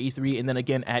before E3 and then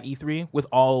again at E3 with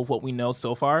all of what we know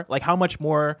so far? Like, how much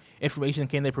more information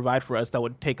can they provide for us that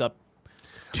would take up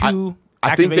two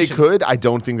I think they activations? could. I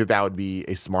don't think that would be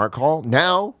a smart call.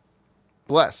 Now,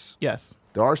 bless. Yes.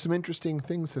 There are some interesting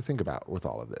things to think about with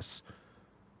all of this.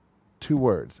 2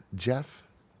 words. Jeff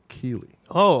Keighley.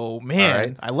 Oh, man. All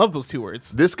right. I love those 2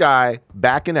 words. This guy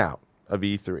backing out of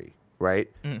E3, right?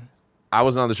 I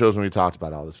wasn't on the shows when we talked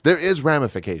about all this. There is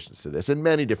ramifications to this in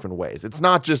many different ways. It's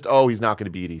not just, he's not going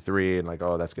to be at E3 and like,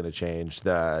 that's going to change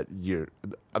the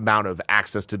amount of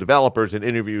access to developers and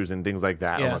interviews and things like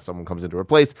that unless someone comes in to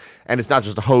replace. And it's not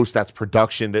just a host, that's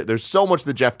production. There's so much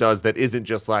that Jeff does that isn't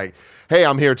just like, hey,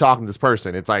 I'm here talking to this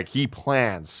person. It's like he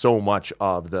plans so much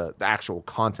of the actual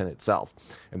content itself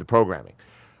and the programming.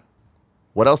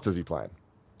 What else does he plan?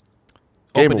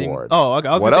 Game Awards. Oh, okay.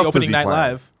 I was going to say Opening Night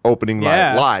Live. Opening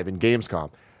Night Live in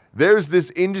Gamescom. There's this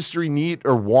industry need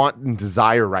or want and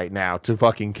desire right now to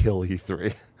fucking kill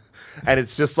E3. And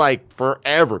it's just like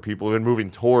forever people have been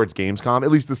moving towards Gamescom. At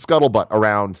least the scuttlebutt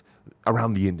around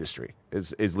the industry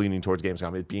is leaning towards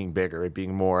Gamescom. It being bigger, it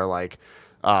being more like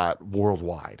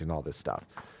worldwide and all this stuff.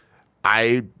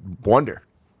 I wonder,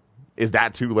 is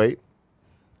that too late?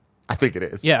 I think it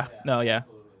is. Yeah. No, yeah.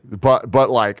 But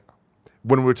like,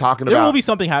 when we're talking there about, will be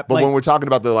something happen. But like, when we're talking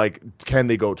about the like, can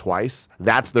they go twice?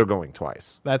 They're going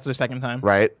twice. That's their second time,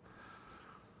 right?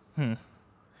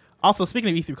 Also,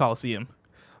 speaking of E3 Coliseum,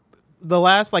 the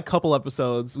last like couple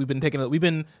episodes we've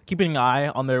been keeping an eye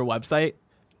on their website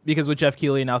because with Jeff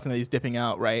Keighley announcing that he's dipping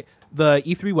out, right? The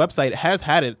E3 website has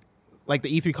had it like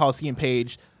the E3 Coliseum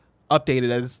page updated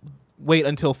as wait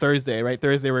until Thursday, right?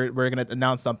 Thursday we're going to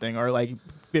announce something or like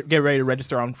get ready to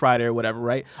register on Friday or whatever,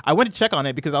 right? I went to check on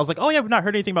it because I was like, oh yeah, we've not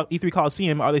heard anything about E3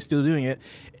 Coliseum. Are they still doing it?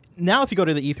 Now, if you go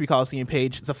to the E3 Coliseum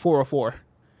page, it's a 404.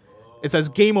 It says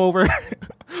game over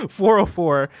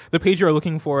 404. The page you're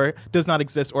looking for does not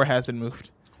exist or has been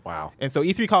moved. Wow. And so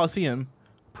E3 Coliseum,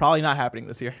 probably not happening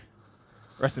this year.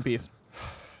 Rest in peace.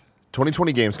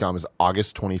 2020 Gamescom is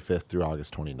August 25th through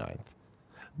August 29th.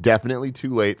 Definitely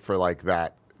too late for like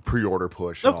that pre-order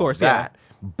push. Of course, that.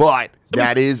 But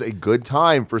that is a good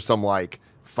time for some like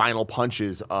final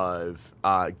punches of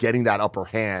getting that upper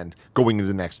hand going into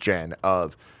the next gen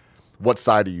of what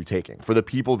side are you taking? For the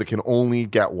people that can only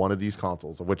get one of these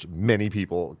consoles, of which many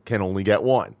people can only get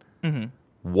one,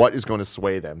 what is going to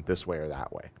sway them this way or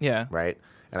that way? Yeah. Right?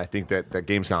 And I think that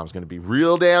Gamescom is going to be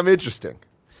real damn interesting.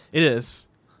 It is.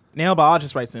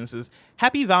 Nanobiologist writes in and says,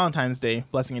 Happy Valentine's Day,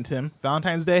 Blessing and Tim.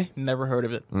 Valentine's Day? Never heard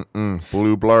of it.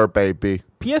 Blue blur, baby.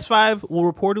 PS5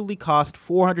 will reportedly cost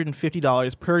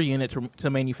 $450 per unit to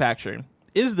manufacture.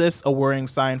 Is this a worrying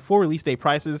sign for release date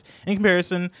prices? In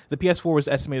comparison, the PS4 was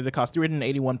estimated to cost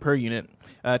 $381 per unit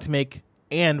to make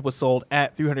and was sold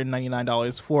at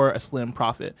 $399 for a slim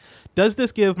profit. Does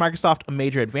this give Microsoft a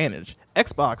major advantage?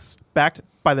 Xbox, backed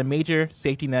by the major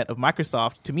safety net of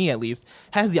Microsoft, to me at least,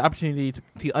 has the opportunity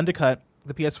to undercut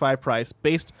the PS5 price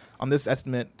based on this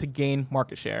estimate to gain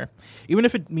market share, even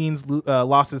if it means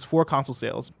losses for console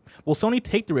sales. Will Sony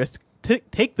take the risk to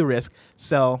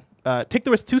sell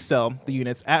the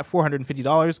units at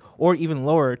 $450 or even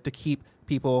lower to keep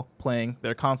people playing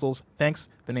their consoles? Thanks,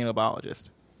 the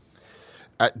Nanobiologist.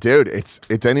 Dude, it's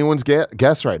anyone's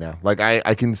guess right now. Like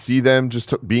I can see them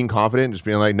just being confident, and just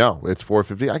being like, no, it's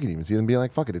 $450. I can even see them being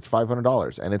like, fuck it, it's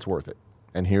 $500 and it's worth it.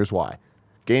 And here's why.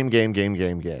 Game.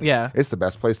 Yeah. It's the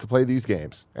best place to play these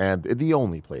games and the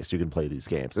only place you can play these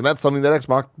games. And that's something that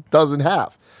Xbox doesn't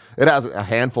have. It has a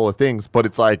handful of things, but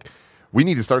it's like we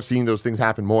need to start seeing those things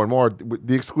happen more and more.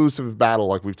 The exclusive battle,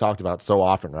 like we've talked about so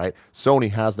often, right? Sony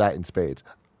has that in spades.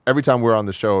 every time we're on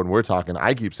the show and we're talking,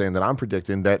 I keep saying that I'm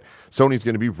predicting that Sony's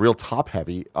going to be real top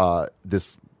heavy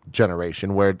this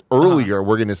generation, where earlier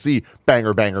we're going to see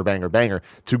banger, banger, banger, banger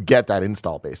to get that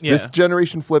install base. Yeah. This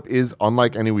generation flip is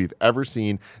unlike any we've ever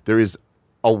seen. There is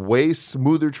a way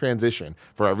smoother transition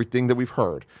for everything that we've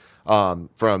heard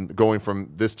from going from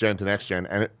this gen to next gen.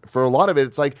 And for a lot of it,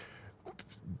 it's like,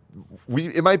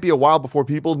 it might be a while before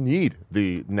people need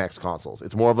the next consoles.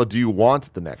 It's more of a, do you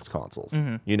want the next consoles?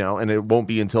 You know, and it won't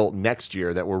be until next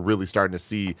year that we're really starting to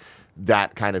see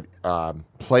that kind of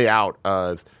play out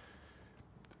of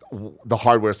the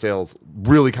hardware sales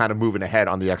really kind of moving ahead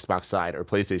on the Xbox side or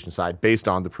PlayStation side, based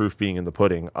on the proof being in the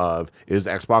pudding of, is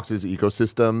Xbox's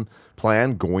ecosystem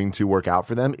plan going to work out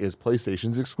for them? Is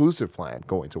PlayStation's exclusive plan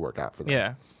going to work out for them?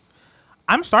 Yeah.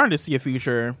 I'm starting to see a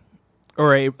future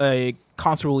or a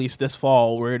console release this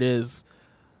fall where it is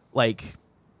like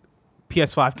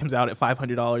PS5 comes out at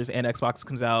 $500 and Xbox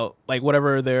comes out, like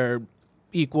whatever their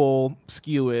equal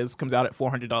SKU is, comes out at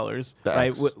 $400. The right?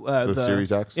 X, the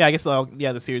Series X? Yeah, I guess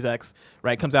the Series X,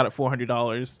 right, comes out at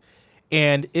 $400.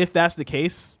 And if that's the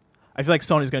case, I feel like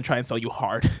Sony's going to try and sell you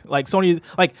hard. Like Sony,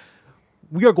 like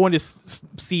we are going to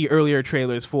see earlier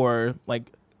trailers for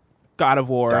like God of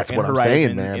War. That's and what Horizon I'm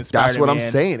saying, man. and That's what I'm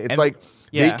Spider-Man. saying. It's And- like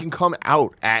yeah. they can come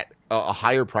out at a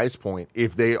higher price point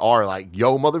if they are like,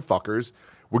 yo, motherfuckers,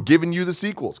 we're giving you the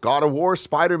sequels. God of War,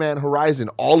 Spider-Man, Horizon,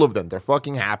 all of them. They're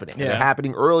fucking happening. And Yeah. they're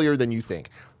happening earlier than you think.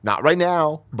 Not right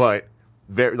now, but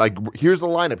like, here's the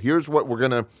lineup. Here's what we're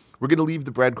gonna leave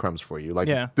the breadcrumbs for you. Like,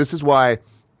 Yeah. this is why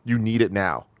you need it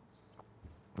now.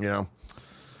 You know?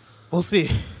 We'll see.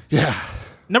 Yeah.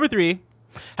 Number 3,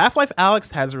 Half-Life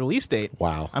Alyx has a release date.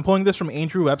 Wow. I'm pulling this from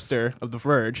Andrew Webster of The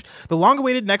Verge. The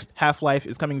long-awaited next Half-Life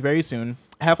is coming very soon.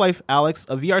 Half-Life Alyx,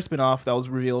 a VR spin-off that was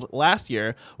revealed last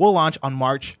year, will launch on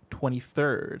March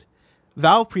 23rd.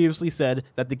 Valve previously said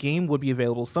that the game would be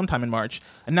available sometime in March.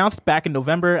 Announced back in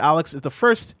November, Alyx is the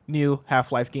first new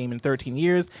Half-Life game in 13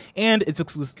 years, and it's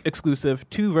exclusive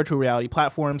to virtual reality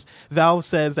platforms. Valve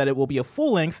says that it will be a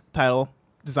full-length title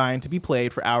designed to be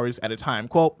played for hours at a time.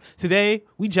 Quote, today,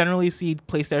 we generally see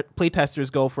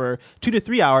playtesters go for 2 to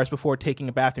 3 hours before taking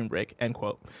a bathroom break, end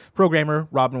quote. Programmer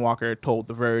Robin Walker told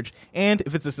The Verge. And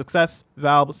if it's a success,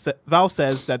 Valve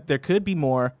says that there could be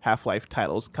more Half-Life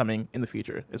titles coming in the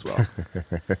future as well.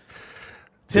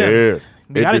 Tim, Dude,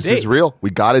 we got a this is date. real.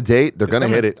 We got a date. They're It's going to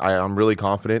hit coming. it. I'm really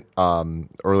confident.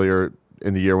 Earlier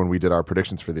in the year when we did our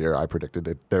predictions for the year, I predicted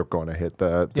it. They're going to hit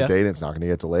the Yeah. date. And it's not going to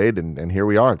get delayed. And here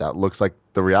we are. That looks like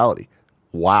the reality.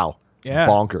 Wow. Yeah.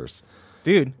 Bonkers.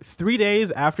 Dude, 3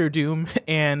 days after Doom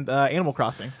and Animal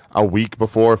Crossing. A week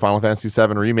before Final Fantasy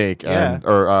VII Remake and Yeah.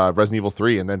 or Resident Evil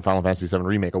 3, and then Final Fantasy VII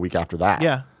Remake a week after that.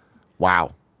 Yeah.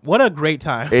 Wow. What a great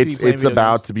time. to be It's playing video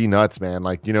about games. to be nuts, man.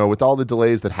 Like, you know, with all the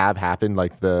delays that have happened,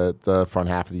 like the front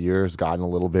half of the year has gotten a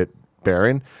little bit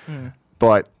barren,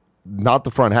 but not the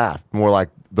front half, more like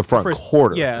the front First-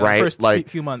 quarter, yeah, right? the first like,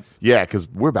 few months. yeah, because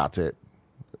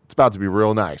it's about to be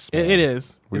real nice. It man.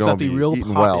 is. We're It's gonna about to be be real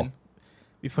eating poppin'. well.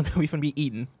 We finna be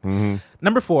eating.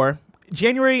 Number 4,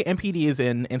 January MPD is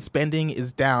in and spending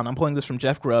is down. I'm pulling this from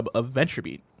Jeff Grubb of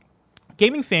VentureBeat.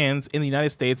 Gaming fans in the United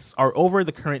States are over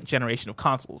the current generation of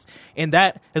consoles, and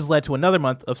that has led to another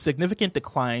month of significant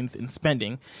declines in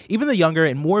spending. Even the younger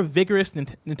and more vigorous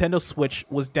Nintendo Switch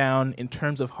was down in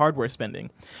terms of hardware spending.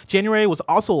 January was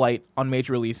also light on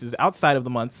major releases outside of the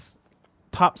month's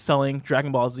top-selling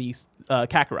Dragon Ball Z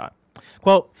Kakarot.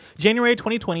 Quote, January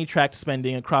 2020 tracked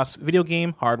spending across video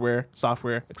game, hardware,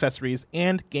 software, accessories,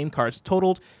 and game cards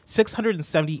totaled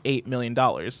 $678 million.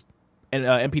 And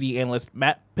MPD analyst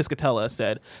Matt Piscatella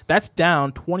said, that's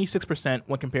down 26%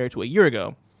 when compared to a year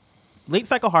ago. Late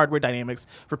cycle hardware dynamics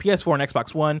for PS4 and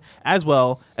Xbox One, as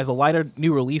well as a lighter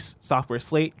new release software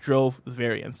slate, drove the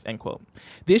variance, end quote.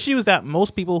 The issue is that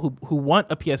most people who want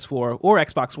a PS4 or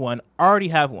Xbox One already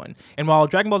have one, and while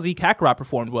Dragon Ball Z Kakarot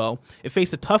performed well, it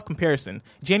faced a tough comparison.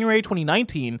 January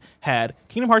 2019 had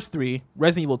Kingdom Hearts 3,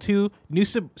 Resident Evil 2, New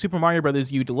Super Mario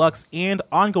Bros. U Deluxe, and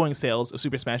ongoing sales of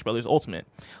Super Smash Bros. Ultimate.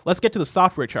 Let's get to the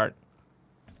software chart.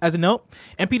 As a note,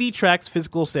 MPD tracks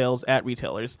physical sales at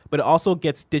retailers, but it also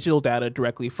gets digital data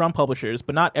directly from publishers,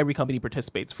 but not every company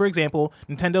participates. For example,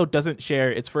 Nintendo doesn't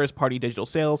share its first-party digital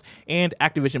sales, and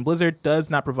Activision Blizzard does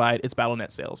not provide its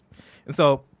Battle.net sales. And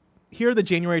so, here are the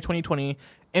January 2020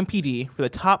 MPD for the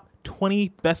top 20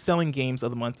 best-selling games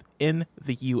of the month in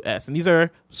the U.S. And these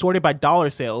are sorted by dollar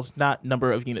sales, not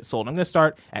number of units sold. I'm going to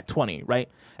start at 20, right?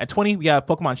 At 20, we have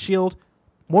Pokemon Shield,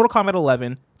 Mortal Kombat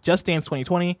 11, Just Dance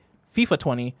 2020, FIFA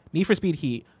 20, Need for Speed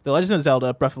Heat, The Legend of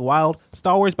Zelda, Breath of the Wild,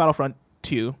 Star Wars Battlefront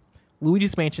 2,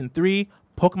 Luigi's Mansion 3,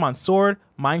 Pokemon Sword,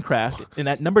 Minecraft, and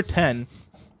at number 10,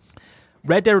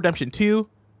 Red Dead Redemption 2,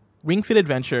 Ring Fit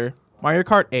Adventure, Mario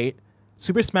Kart 8,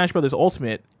 Super Smash Bros.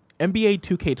 Ultimate, NBA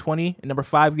 2K20. And number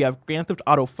 5, we have Grand Theft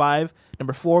Auto 5.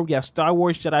 Number 4, we have Star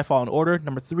Wars Jedi Fallen Order.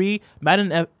 Number 3,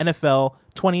 Madden NFL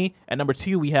 20. At number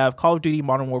 2, we have Call of Duty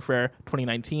Modern Warfare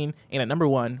 2019. And at number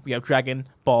 1, we have Dragon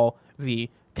Ball Z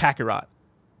Kakarot.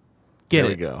 Get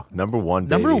There it. we go. Number 1,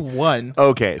 baby. Number 1.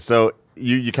 Okay, so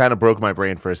you kind of broke my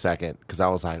brain for a second because I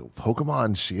was like,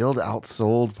 Pokemon Shield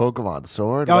outsold Pokemon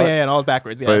Sword? Oh, What? yeah, and all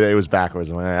backwards. Yeah. But it was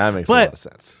backwards. I'm like, that makes a lot of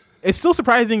sense. It's still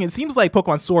surprising. It seems like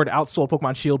Pokemon Sword outsold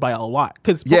Pokemon Shield by a lot.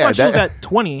 Because Pokemon Yeah, Shield's at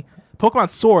 20, Pokemon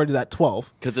Sword is at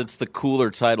 12. Because it's the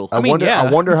cooler title. I mean, wonder. yeah. I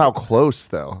wonder how close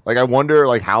though. Like, I wonder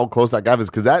like how close that gap is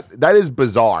because that is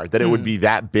bizarre that it would be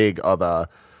that big of a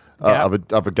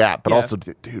Gap. of a gap. But Yeah. also,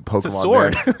 dude, Pokemon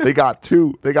sword. man, they got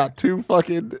two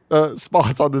fucking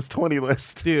spots on this 20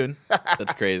 list. Dude,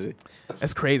 That's crazy.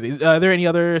 that's crazy. Are there any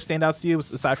other standouts to you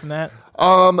aside from that?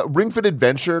 Ring Fit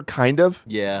Adventure, kind of.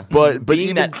 Yeah. But being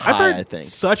even that I've high, heard I think.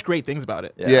 such great things about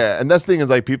it. Yeah, and that's the thing is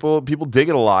like people dig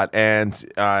it a lot, and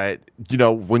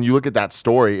when you look at that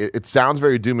story, it sounds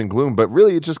very doom and gloom, but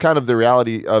really it's just kind of the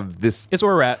reality of this It's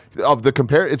where we're at. of the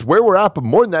compare. It's where we're at, but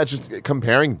more than that, just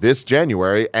comparing this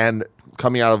January and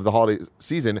coming out of the holiday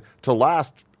season to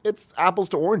last. It's apples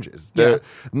to oranges.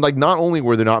 Like, not only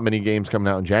were there not many games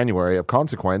coming out in January of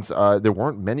consequence, there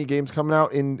weren't many games coming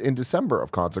out in December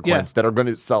of consequence that are going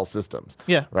to sell systems.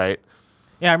 Yeah. Right.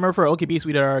 Yeah, I remember for OKBeast,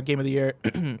 we did our Game of the Year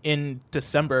in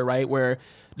December, right? Where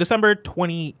December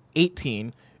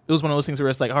 2018, it was one of those things where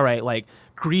it's like, all right, like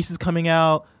Grease is coming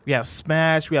out. We have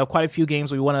Smash. We have quite a few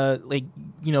games we want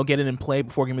to get in and play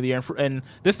before Game of the Year. And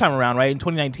this time around, right, in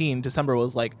 2019, December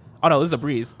was like, oh no, this is a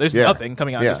breeze. There's nothing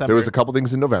coming out in December. There was a couple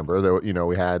things in November. There,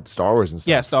 we had Star Wars and stuff.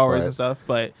 Yeah, Star Wars and stuff,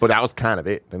 but that was kind of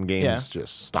it. Then games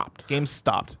just stopped. games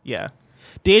stopped. Yeah.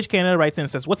 DH Canada writes in and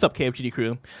says, "What's up, KFGD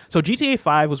crew? So GTA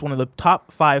 5 was one of the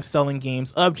top 5 selling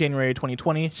games of January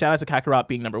 2020. Shout out to Kakarot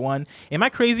being number 1. Am I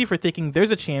crazy for thinking there's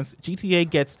a chance GTA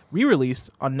gets re-released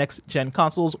on next-gen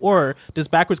consoles, or does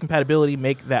backwards compatibility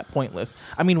make that pointless?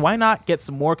 I mean, why not get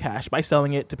some more cash by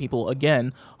selling it to people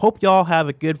again? Hope y'all have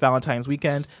a good Valentine's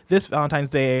weekend. This Valentine's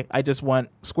Day, I just want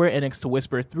Square Enix to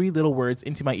whisper 3 little words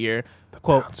into my ear.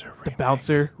 Quote, the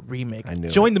Bouncer remake. I knew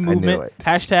Join it. the I knew movement. it.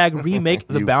 Hashtag remake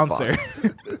the You Bouncer."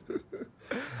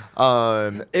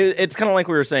 It's kind of like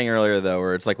we were saying earlier, though,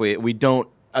 where it's like we don't,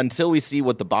 until we see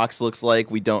what the box looks like,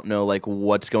 we don't know like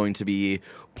what's going to be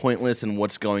pointless and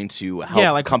what's going to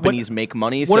help companies make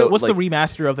money. What's the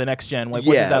remaster of the next gen? Like,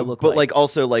 what does that look like? But like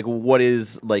also like what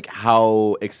is like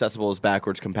how accessible is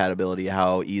backwards compatibility?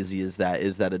 How easy is that?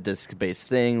 Is that a disc-based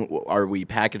thing? Are we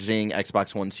packaging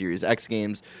Xbox One Series X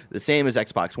games the same as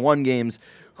Xbox One games?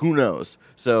 Who knows?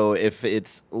 So if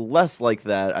it's less like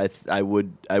that, I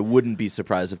wouldn't be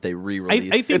surprised if they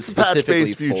re-release. I think It's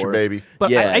patch-based future, baby. But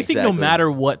yeah, I think no exactly. matter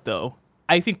what, though,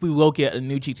 I think we will get a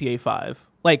new GTA 5.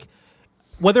 Like,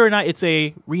 whether or not it's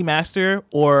a remaster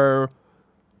or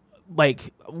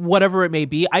like whatever it may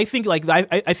be, I think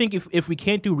I think if we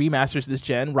can't do remasters this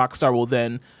gen, Rockstar will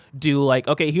then do like,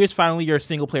 okay, here's finally your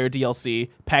single player DLC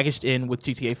packaged in with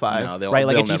GTA 5, No, they'll- right?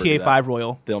 Like they'll a never do GTA that. 5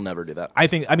 Royal. They'll never do that. I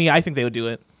think they would do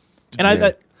it. And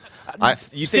Yeah.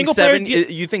 You think single player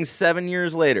you think 7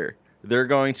 years later they're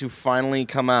going to finally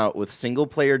come out with single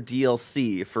player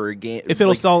DLC for a game? if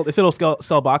it'll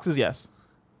sell boxes, yes.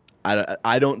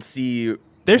 I don't see.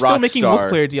 They're still making Rockstar-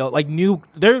 multiplayer deal like new.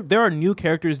 There are new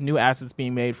characters, new assets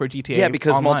being made for GTA. Yeah,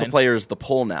 because Online. multiplayer is the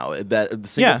pull now. That the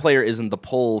single Yeah. player isn't the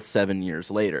pull 7 years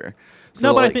later. So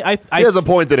No, but like, I think He has a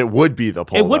point that it would be the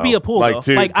poll. It would be though. a poll, Like, though.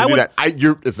 to, Like, to I do would- that.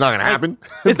 It's not going to happen.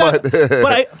 It's not, but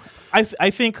but I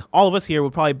think all of us here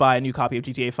would probably buy a new copy of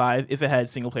GTA 5 if it had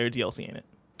single player DLC in it.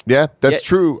 yeah, that's Yeah.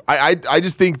 true. I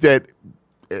just think that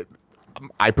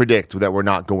I predict that we're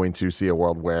not going to see a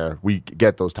world where we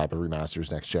get those type of remasters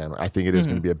next gen. I think it is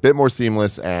going to be a bit more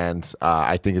seamless, and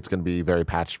I think it's going to be very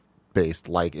patch based,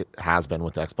 like it has been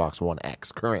with Xbox One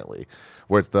X currently,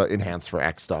 where it's the enhanced for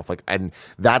X stuff. Like, and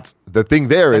that's the thing.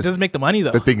 There It is doesn't make the money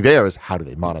though. the thing. There is how do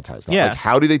they monetize that? Yeah. Like,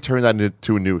 how do they turn that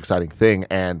into a new exciting thing?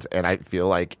 And I feel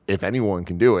like if anyone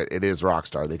can do it, it is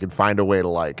Rockstar. They can find a way to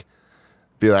like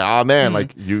be like, oh man,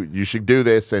 like you should do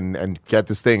this and get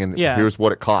this thing, and Yeah. here's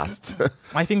what it costs.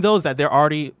 My thing though is that they've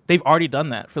already done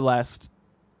that for the last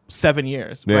 7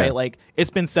 years, Yeah. right? Like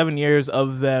it's been 7 years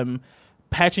of them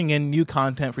patching in new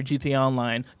content for GTA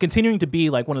Online, continuing to be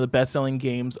like one of the best-selling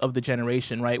games of the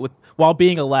generation, right? While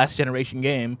being a last generation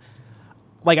game,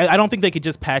 like I don't think they could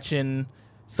just patch in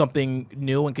something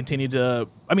new and continue to.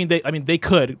 They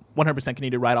could 100% continue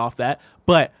to write off that,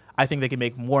 but I think they can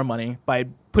make more money by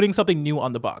putting something new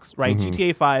on the box, right?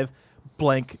 GTA 5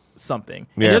 blank something.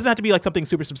 Yeah. It doesn't have to be like something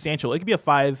super substantial. It could be a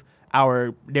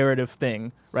 5-hour narrative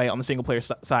thing, right, on the single player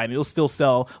side. It'll still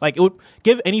sell. Like, it would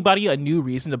give anybody a new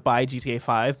reason to buy GTA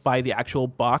 5, buy the actual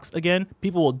box again.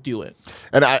 People will do it.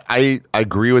 And I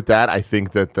agree with that. I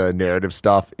think that the narrative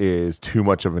stuff is too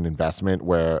much of an investment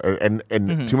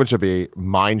and too much of a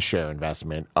mind share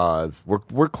investment of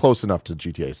we're close enough to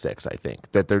GTA 6, I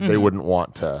think, that they wouldn't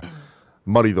want to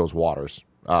muddy those waters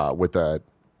with a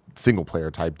single player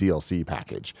type DLC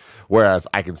package. Whereas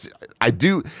I just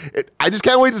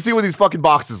can't wait to see what these fucking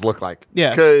boxes look like.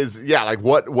 Yeah. Because like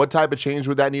what type of change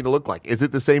would that need to look like? Is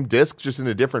it the same disc just in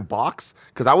a different box?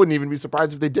 Because I wouldn't even be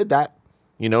surprised if they did that.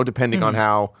 Depending on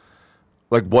how,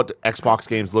 like, what Xbox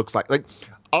games looks like. Like,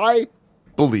 I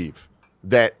believe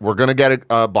that we're gonna get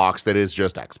a box that is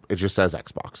just it just says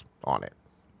Xbox on it,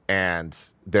 and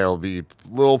there'll be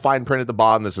little fine print at the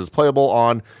bottom that says playable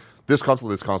on this console,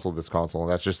 this console, this console,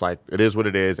 and that's just like it is what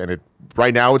it is. And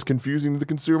right now it's confusing to the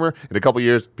consumer. In a couple of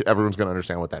years, everyone's gonna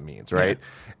understand what that means, right?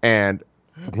 Yeah. And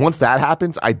once that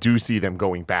happens, I do see them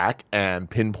going back and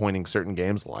pinpointing certain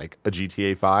games like a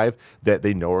GTA 5 that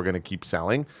they know are going to keep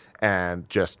selling and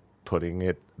just putting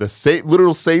it the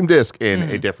literal same disc in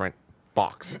a different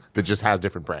box that just has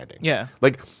different branding. Yeah.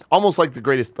 Like almost like the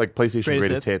greatest, like PlayStation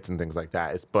greatest hits and things like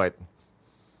that. But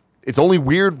it's only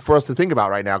weird for us to think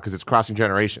about right now because it's crossing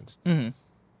generations. Mm-hmm.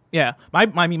 Yeah. My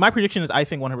prediction is I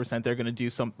think 100% they're going to do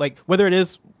some, like, whether it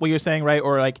is what you're saying, right,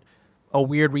 or like a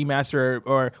weird remaster,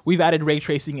 or we've added ray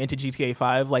tracing into GTA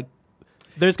 5. Like,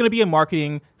 there's going to be a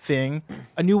marketing thing,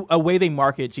 a way they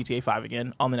market GTA 5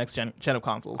 again on the next gen of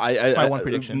consoles. That's my one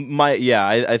prediction.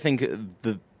 I think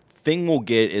the thing we'll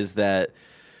get is that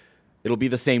it'll be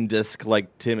the same disc,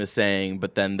 like Tim is saying,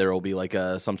 but then there will be like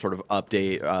some sort of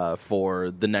update for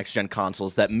the next gen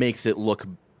consoles that makes it look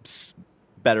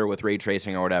better with ray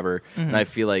tracing or whatever. And I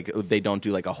feel like they don't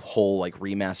do like a whole like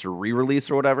remaster re-release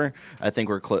or whatever. I think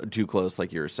we're too close,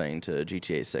 like you were saying, to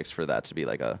GTA 6 for that to be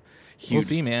like a huge. We'll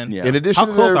see, man. Yeah. In addition,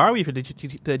 how close are we to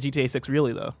GTA 6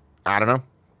 really though? I don't know,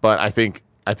 but I think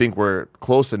we're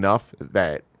close enough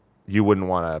that you wouldn't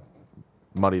want to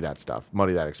muddy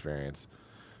that experience.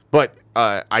 But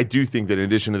I do think that in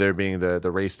addition to there being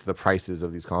the race to the prices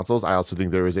of these consoles, I also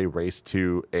think there is a race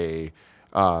to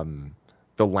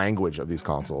the language of these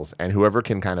consoles, and whoever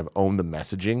can kind of own the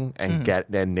messaging and get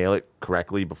and nail it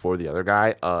correctly before the other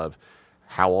guy of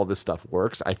how all this stuff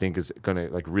works, I think is going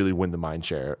to like really win the mind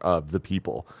share of the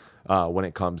people when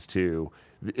it comes to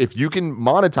if you can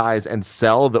monetize and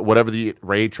sell that whatever the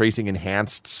ray tracing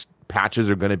enhanced patches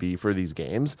are going to be for these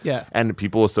games, and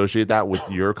people associate that with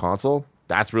your console,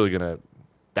 that's gonna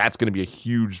be a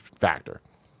huge factor.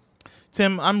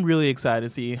 Tim, I'm really excited to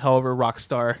see however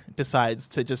Rockstar decides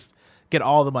to just get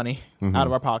all the money out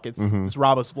of our pockets, just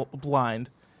rob us blind.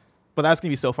 But that's going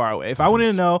to be so far away. If I wanted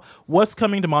to know what's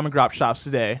coming to mom and grop shops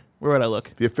today, where would I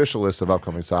look? The official list of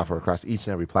upcoming software across each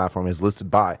and every platform is listed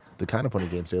by the Kind of Funny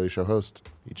Games Daily Show host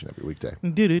each and every weekday.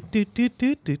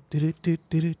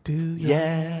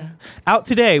 Yeah. Out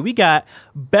today, we got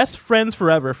Best Friends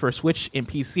Forever for Switch and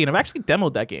PC, and I've actually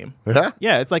demoed that game. Yeah?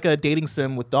 Yeah, it's like a dating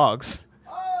sim with dogs.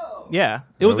 Oh! Yeah.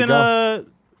 It was in a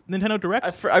Nintendo Direct?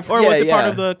 Or was it part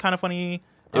of the Kind of Funny...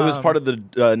 It was part of the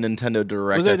Nintendo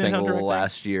Direct, I think, Nintendo Direct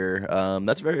last year.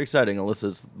 That's very exciting.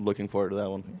 Alyssa's looking forward to that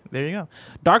one. There you go.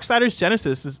 Darksiders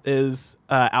Genesis is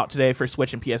out today for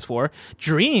Switch and PS4.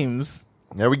 Dreams...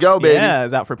 There we go, baby. Yeah,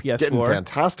 it's out for PS4. Getting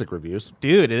fantastic reviews.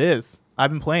 Dude, it is.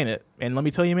 I've been playing it. And let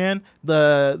me tell you, man,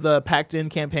 the packed-in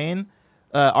campaign,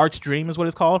 Arch Dream is what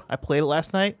it's called. I played it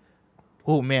last night.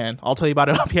 Oh, man. I'll tell you about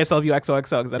it on PSLView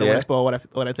XOXO because I don't want to spoil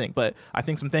what I think, but I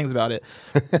think some things about it.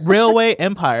 Railway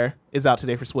Empire is out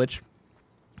today for Switch.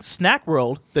 Snack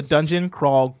World, the Dungeon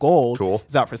Crawl Gold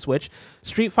is out for Switch.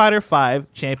 Street Fighter V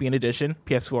Champion Edition,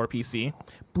 PS4, PC.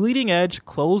 Bleeding Edge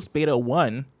Closed Beta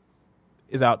 1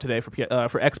 is out today for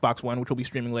Xbox One, which we'll be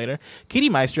streaming later. Kitty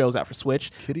Maestro is out for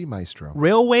Switch. Kitty Maestro.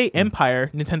 Railway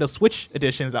Empire Nintendo Switch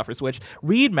Edition is out for Switch.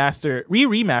 Reed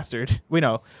remastered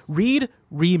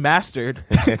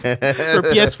for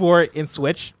PS4 and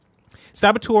Switch.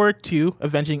 Saboteur 2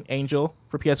 Avenging Angel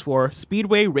for PS4.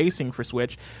 Speedway Racing for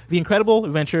Switch. The Incredible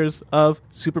Adventures of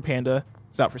Super Panda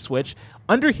is out for Switch.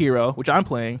 Under Hero, which I'm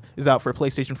playing, is out for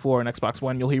PlayStation 4 and Xbox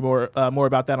One. You'll hear more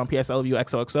about that on PSLView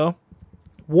XOXO.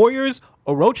 Warriors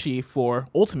Orochi 4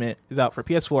 Ultimate is out for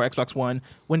PS4, Xbox One,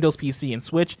 Windows PC, and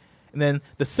Switch. And then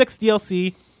the 6th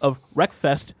DLC of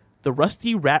Wreckfest, the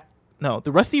Rusty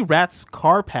Rats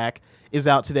Car Pack is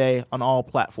out today on all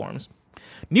platforms.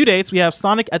 New dates, we have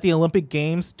Sonic at the Olympic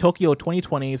Games Tokyo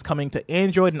 2020 is coming to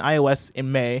Android and iOS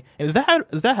in May. And has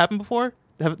that happened before?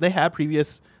 Have they had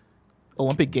previous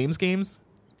Olympic Games?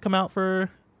 come out for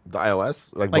The iOS,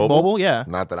 like mobile? Yeah.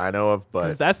 Not that I know of,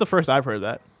 but That's the first I've heard of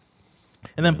that.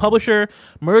 And then publisher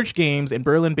Merge Games and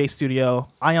Berlin-based studio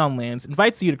Ion Lands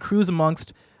invites you to cruise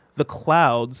amongst the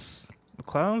clouds. The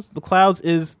clouds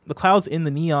in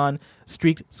the neon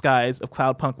streaked skies of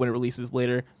Cloudpunk when it releases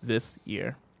later this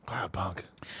year. Cloudpunk.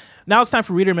 Now it's time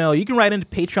for reader mail. You can write into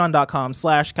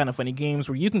patreon.com/kindoffunnygames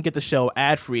where you can get the show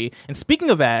ad-free. And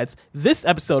speaking of ads, this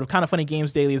episode of Kind of Funny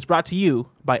Games Daily is brought to you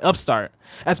by Upstart.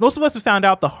 As most of us have found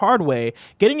out the hard way,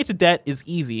 getting into debt is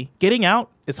easy. Getting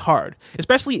out is hard,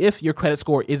 especially if your credit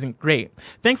score isn't great.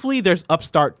 Thankfully, there's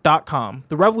Upstart.com,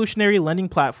 the revolutionary lending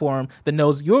platform that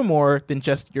knows you're more than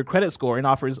just your credit score and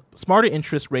offers smarter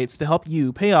interest rates to help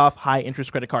you pay off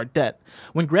high-interest credit card debt.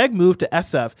 When Greg moved to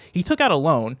SF, he took out a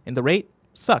loan, and the rate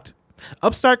sucked.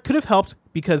 Upstart could have helped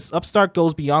because Upstart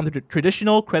goes beyond the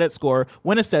traditional credit score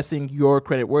when assessing your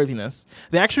credit worthiness.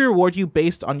 They actually reward you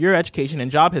based on your education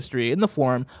and job history in the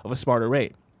form of a smarter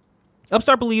rate.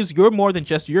 Upstart believes you're more than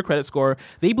just your credit score.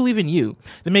 They believe in you.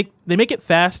 They make it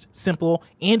fast, simple,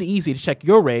 and easy to check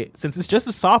your rate. Since it's just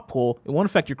a soft pull, it won't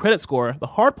affect your credit score. The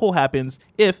hard pull happens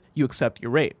if you accept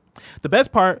your rate. The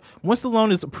best part, once the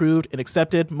loan is approved and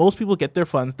accepted, most people get their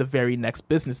funds the very next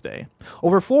business day.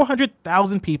 Over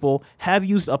 400,000 people have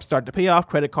used Upstart to pay off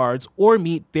credit cards or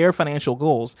meet their financial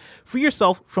goals. Free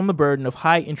yourself from the burden of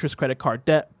high-interest credit card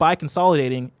debt by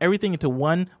consolidating everything into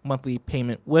one monthly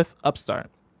payment with Upstart.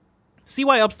 See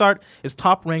why Upstart is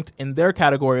top ranked in their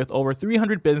category with over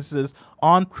 300 businesses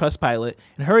on Trustpilot,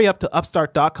 and hurry up to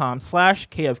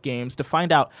upstart.com/kfgames to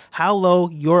find out how low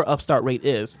your Upstart rate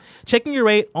is. Checking your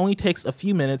rate only takes a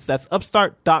few minutes. That's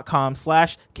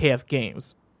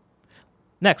upstart.com/kfgames.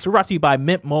 Next, we're brought to you by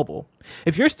Mint Mobile.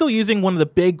 If you're still using one of the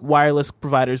big wireless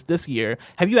providers this year,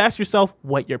 have you asked yourself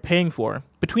what you're paying for?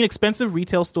 Between expensive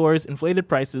retail stores, inflated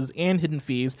prices, and hidden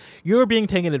fees, you're being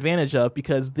taken advantage of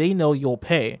because they know you'll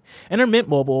pay. Enter Mint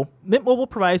Mobile. Mint Mobile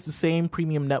provides the same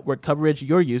premium network coverage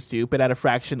you're used to, but at a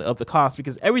fraction of the cost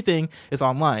because everything is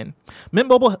online. Mint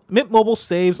Mobile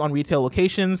saves on retail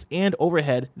locations and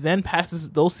overhead, then passes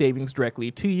those savings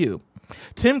directly to you.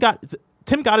 Tim got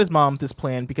his mom this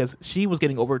plan because she was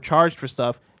getting overcharged for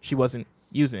stuff she wasn't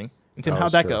using. And Tim,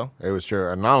 how'd that go? It was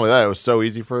true. And not only that, it was so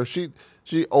easy for her. She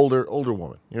older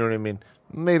woman. You know what I mean?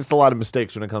 Made us a lot of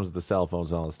mistakes when it comes to the cell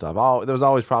phones and all that stuff. There was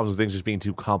always problems with things just being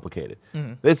too complicated.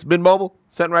 This Mint Mobile,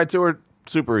 sent right to her,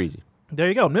 super easy. There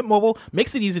you go. Mint Mobile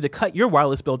makes it easy to cut your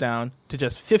wireless bill down to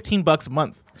just $15 a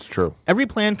month. It's true. Every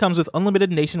plan comes with unlimited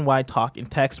nationwide talk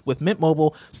and text. With Mint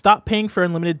Mobile, stop paying for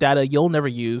unlimited data you'll never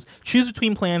use. Choose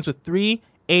between plans with 3,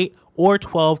 8, or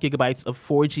 12 gigabytes of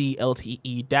 4G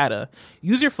LTE data.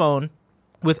 Use your phone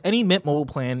with any Mint Mobile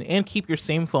plan and keep your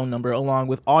same phone number along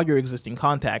with all your existing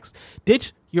contacts.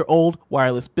 Ditch your old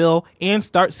wireless bill and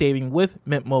start saving with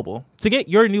Mint Mobile. To get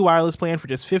your new wireless plan for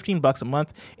just $15 a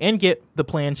month and get the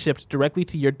plan shipped directly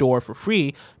to your door for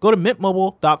free, go to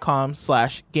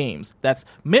mintmobile.com/games. That's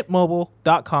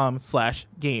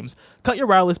mintmobile.com/games. Cut your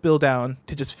wireless bill down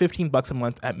to just $15 a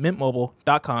month at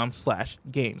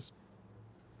mintmobile.com/games.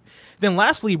 Then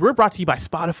lastly, we're brought to you by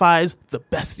Spotify's The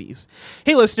Besties.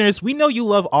 Hey listeners, we know you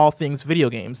love all things video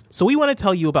games, so we want to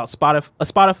tell you about a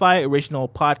Spotify original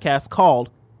podcast called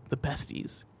The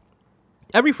Besties.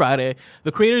 Every Friday,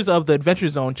 the creators of The Adventure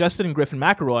Zone, Justin and Griffin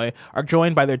McElroy, are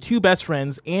joined by their two best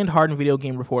friends and hardened video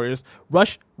game reporters,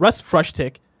 Russ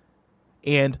Frushtick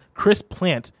and Chris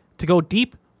Plant, to go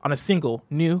deep on a single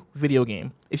new video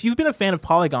game. If you've been a fan of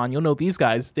Polygon, you'll know these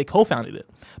guys. They co-founded it.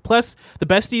 Plus, the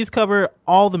Besties cover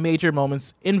all the major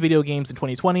moments in video games in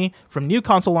 2020, from new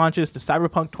console launches to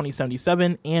Cyberpunk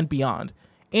 2077 and beyond.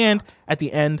 And at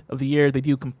the end of the year, they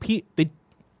do a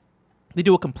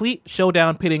complete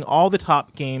showdown pitting all the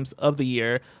top games of the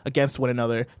year against one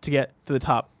another to get to the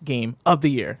top game of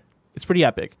the year. It's pretty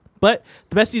epic. But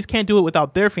the Besties can't do it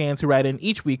without their fans who write in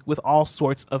each week with all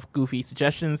sorts of goofy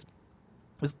suggestions.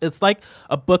 It's like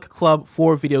a book club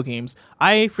for video games.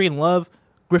 I freaking love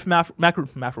Griffin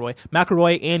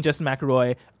McElroy and Justin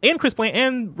McElroy and Chris Plant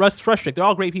and Russ Frushtick. They're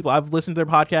all great people. I've listened to their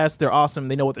podcasts. They're awesome.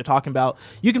 They know what they're talking about.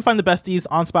 You can find the Besties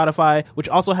on Spotify, which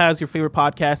also has your favorite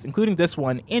podcasts, including this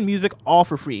one, and music, all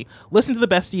for free. Listen to the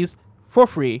Besties for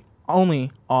free,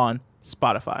 only on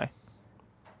Spotify.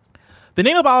 The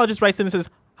Nanobiologist writes in and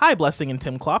says, "Hi, Blessing and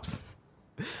Tim Klops.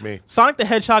 It's me. Sonic the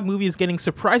Hedgehog movie is getting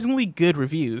surprisingly good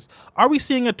reviews. Are we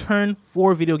seeing a turn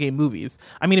for video game movies?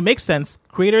 I mean, it makes sense.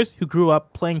 Creators who grew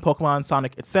up playing Pokemon,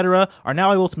 Sonic, etc. are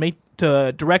now able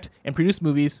to direct and produce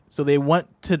movies, so they want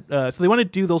to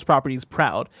do those properties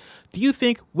proud. Do you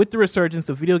think with the resurgence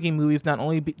of video game movies not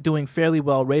only doing fairly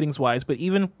well ratings-wise, but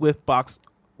even with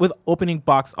opening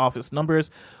box office numbers,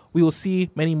 we will see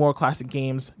many more classic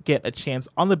games get a chance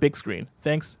on the big screen.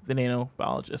 Thanks, the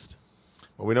Nanobiologist.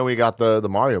 Well, we know we got the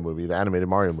Mario movie, the animated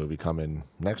Mario movie coming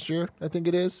next year, I think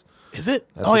it is. Is it?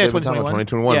 That's Oh what yeah, they've been talking about,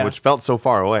 2021. 2021, Yeah. which felt so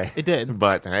far away. It did.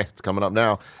 But hey, it's coming up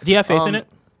now. Do you have faith in it?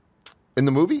 In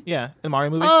the movie? Yeah, in the Mario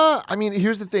movie. I mean,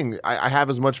 here's the thing. I have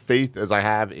as much faith as I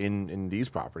have in these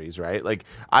properties, right? Like,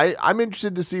 I'm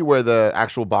interested to see where the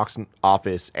actual box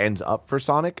office ends up for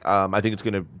Sonic. I think it's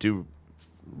going to do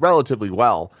relatively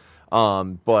well.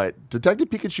 But Detective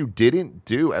Pikachu didn't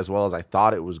do as well as I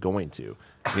thought it was going to.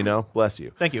 You know, bless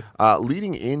you. Thank you.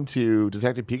 Leading into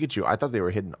Detective Pikachu, I thought they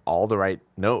were hitting all the right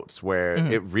notes where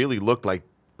it really looked like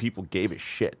people gave a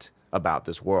shit about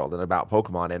this world and about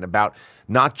Pokemon and about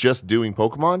not just doing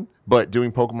Pokemon, but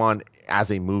doing Pokemon as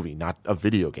a movie, not a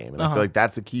video game. And I feel like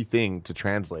that's the key thing to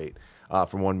translate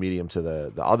from one medium to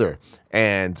the other.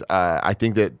 And I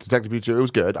think that Detective Pikachu, it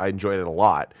was good. I enjoyed it a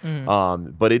lot.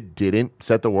 But it didn't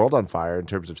set the world on fire in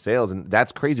terms of sales. And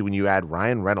that's crazy when you add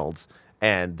Ryan Reynolds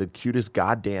and the cutest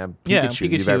goddamn Pikachu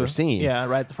you've ever seen. Yeah,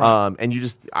 right at the front.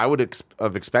 And I would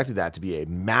have expected that to be a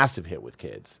massive hit with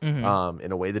kids in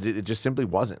a way that it just simply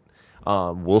wasn't.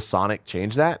 Will Sonic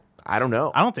change that? I don't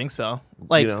know. I don't think so.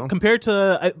 Like, compared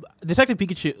to Detective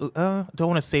Pikachu, don't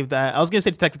want to save that. I was going to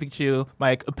say Detective Pikachu,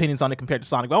 my opinions on it compared to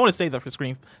Sonic, but I want to save that for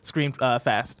Scream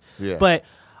Fast. Yeah. But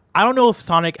I don't know if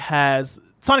Sonic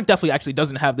definitely actually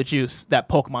doesn't have the juice that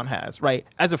Pokemon has, right?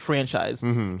 As a franchise.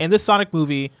 And this Sonic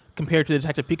movie, compared to the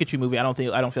Detective Pikachu movie, I don't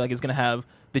feel like it's going to have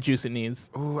the juice it needs.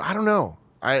 Ooh, I don't know.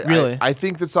 Really? I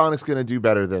think that Sonic's going to do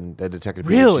better than Detective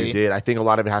Really? Pikachu did. I think a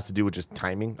lot of it has to do with just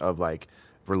timing of like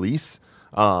release.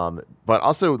 But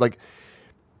also like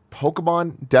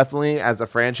Pokemon definitely as a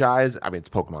franchise. I mean, it's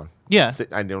Pokemon. Yeah.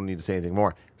 I don't need to say anything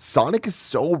more. Sonic is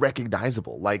so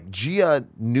recognizable. Like Gia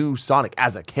knew Sonic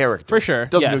as a character. For sure,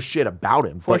 Doesn't know yes. shit about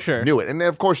him. For but sure. Knew it. And then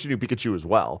of course she knew Pikachu as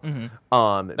well.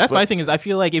 That's my thing is I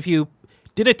feel like if you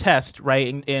did a test,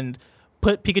 right, and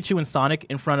put Pikachu and Sonic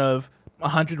in front of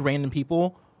 100 random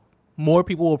people, more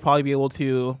people will probably be able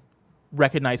to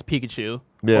recognize Pikachu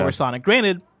over Sonic.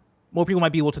 Granted, more people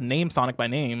might be able to name Sonic by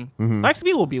name. Actually,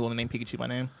 people will be able to name Pikachu by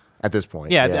name. At this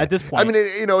point, Yeah, at this point. I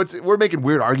mean, we're making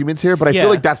weird arguments here, but I feel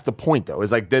like that's the point, though.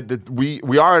 Is like that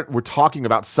we're talking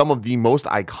about some of the most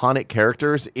iconic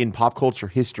characters in pop culture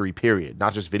history. Period,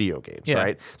 not just video games. Yeah.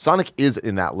 Right? Sonic is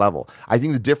in that level. I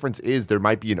think the difference is there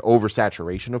might be an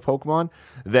oversaturation of Pokemon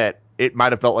that it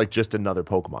might have felt like just another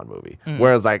Pokemon movie.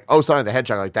 Whereas like, oh, Sonic the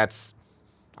Hedgehog, like that's.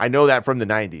 I know that from the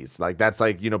 90s. Like, that's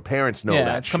like, parents know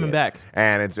that it's coming shit. back.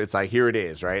 And it's like, here it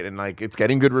is, right? And like, it's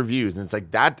getting good reviews. And it's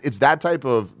like that, it's that type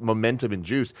of momentum and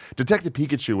juice. Detective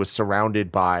Pikachu was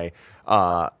surrounded by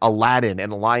Aladdin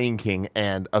and Lion King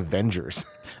and Avengers.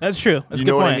 That's true. That's You a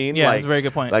good know point. what I mean? Yeah, Like- that's a very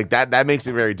good point. Like that makes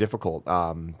it very difficult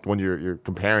when you're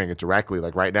comparing it directly.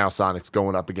 Like right now, Sonic's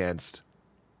going up against.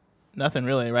 Nothing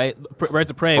really, right?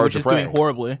 Birds of Prey, Birds which of is Prey. doing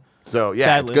horribly. So yeah,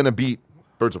 Sadly. it's gonna beat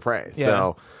Birds of Prey. Yeah.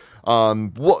 So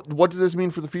what does this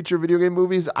mean for the future of video game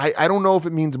movies? I don't know if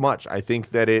it means much. I think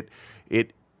that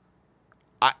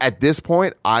at this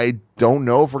point, I don't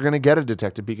know if we're gonna get a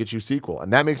Detective Pikachu sequel,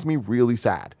 and that makes me really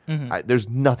sad. There's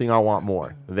nothing I want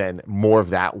more than more of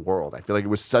that world. I feel like it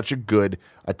was such a good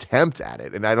attempt at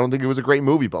it, and I don't think it was a great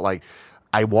movie, but like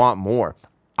I want more.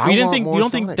 You don't think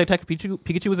Sonic. Detective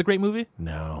Pikachu was a great movie?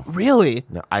 No. Really?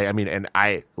 No, I mean, and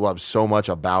I love so much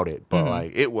about it, but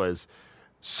like it was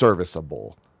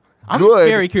serviceable. I'm Good,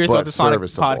 very curious but about the Sonic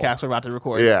serviceable. podcast we're about to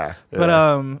record. Yeah, But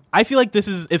yeah. I feel like this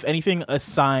is, if anything, a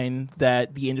sign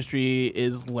that the industry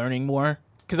is learning more.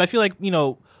 Because I feel like,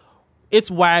 it's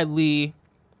widely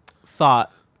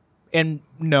thought and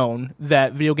known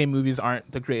that video game movies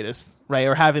aren't the greatest, right?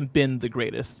 Or haven't been the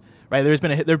greatest, right? There's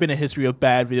been a history of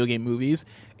bad video game movies.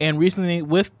 And recently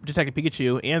with Detective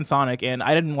Pikachu and Sonic, and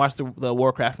I didn't watch the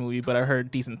Warcraft movie, but I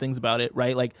heard decent things about it,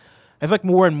 right? Like, I feel like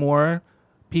more and more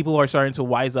people are starting to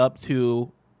wise up to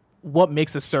what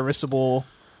makes a serviceable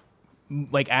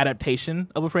like adaptation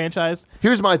of a franchise.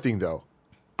 Here's my thing, though.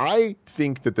 I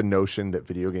think that the notion that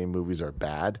video game movies are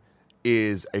bad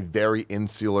is a very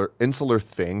insular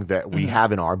thing that we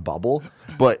have in our bubble,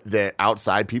 but that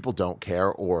outside people don't care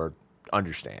or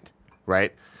understand,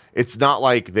 right? It's not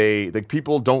like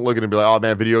people don't look at it and be like, oh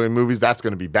man, video game movies, that's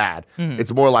going to be bad.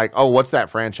 It's more like, oh, what's that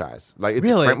franchise? Like, it's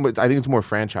Really? I think it's more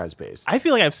franchise based. I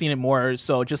feel like I've seen it more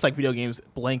so just like video games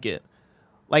blanket.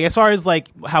 Like as far as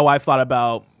like how I've thought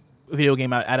about video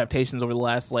game adaptations over the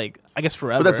last I guess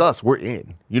forever. But that's us. We're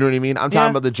in. You know what I mean? I'm Yeah. talking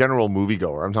about the general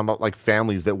moviegoer. I'm talking about like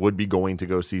families that would be going to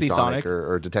go see Sonic Sonic.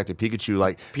 or Detective Pikachu.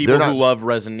 Like People they're who not, love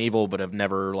Resident Evil but have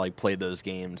never played those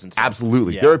games and stuff.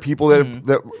 absolutely. Yeah. There are people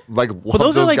that like love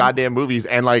those those are, like- goddamn movies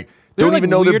and like There don't are, even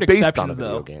know they're weird based on exceptions, the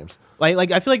video though. games.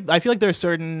 Like I feel like there are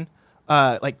certain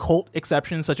like cult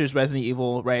exceptions such as Resident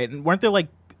Evil, right? And wasn't there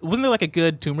like a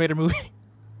good Tomb Raider movie?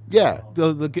 Yeah.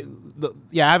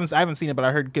 Yeah, I haven't seen it, but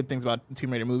I heard good things about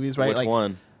Tomb Raider movies, right? Which like,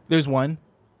 one? There's one.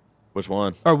 Which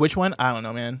one? Or which one? I don't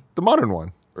know, man. The modern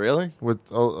one Really? with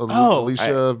Oh.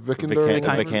 Alicia Vikander.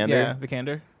 Vikander? Yeah,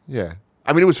 Vikander. Yeah.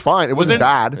 I mean, it was fine. It wasn't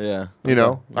there- bad. Yeah. You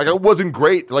know, like it wasn't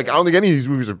great. Like I don't think any of these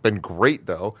movies have been great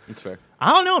though. That's fair.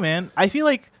 I don't know, man. I feel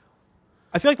like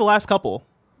the last couple,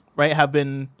 right, have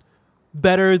been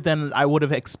better than I would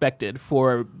have expected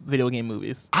for video game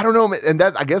movies. I don't know, man. And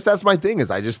I guess that's my thing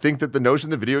is I just think that the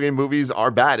notion that video game movies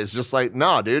are bad is just like,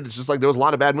 nah, dude. It's just like there was a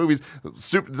lot of bad movies.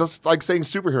 That's like saying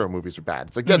superhero movies are bad.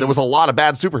 It's like, yeah, there was a lot of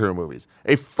bad superhero movies,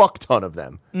 a fuck ton of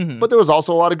them, but there was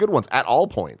also a lot of good ones at all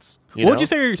points. What would you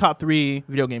say are your top 3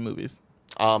 video game movies?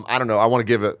 I don't know. I want to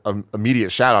give an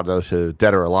immediate shout out though to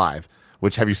Dead or Alive.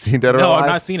 Which have you seen Dead or No, Alive? I've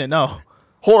not seen it. No.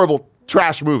 Horrible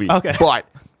trash movie. Okay. But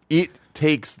it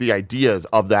takes the ideas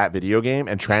of that video game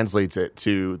and translates it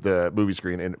to the movie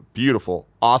screen in beautiful,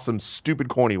 awesome, stupid,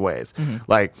 corny ways.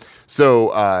 Like,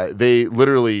 so they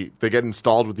get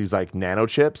installed with these like nano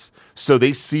chips, so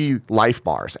they see life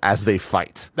bars as they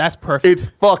fight. That's perfect.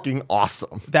 It's fucking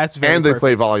awesome. That's very And they perfect.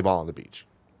 play volleyball on the beach.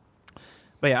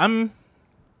 But yeah,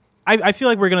 I feel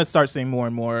like we're gonna start seeing more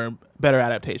and more better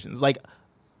adaptations. Like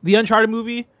the Uncharted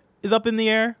movie is up in the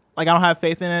air. Like I don't have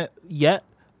faith in it yet.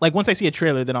 Like once I see a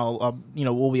trailer, then I'll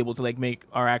we'll be able to like make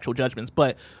our actual judgments.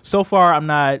 But so far, I'm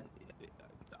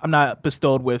not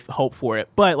bestowed with hope for it.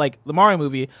 But like the Mario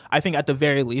movie, I think at the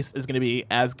very least is gonna be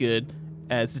as good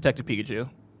as Detective Pikachu.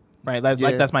 Right?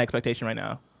 That's my expectation right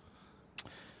now.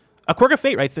 A Quirk of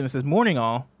Fate writes in and says, "Morning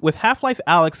all. With Half-Life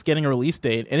Alyx getting a release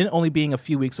date and it only being a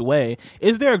few weeks away,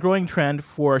 is there a growing trend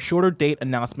for a shorter date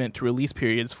announcement to release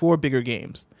periods for bigger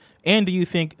games? And do you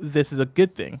think this is a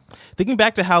good thing? Thinking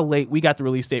back to how late we got the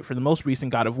release date for the most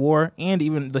recent God of War and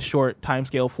even the short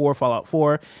timescale for Fallout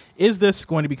 4, is this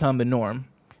going to become the norm?"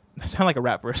 That sounds like a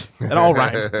rap verse. It all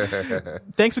rhymes.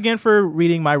 Thanks again for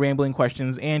reading my rambling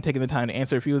questions and taking the time to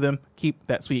answer a few of them. Keep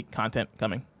that sweet content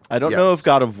coming. I don't know if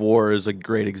God of War is a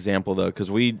great example though, because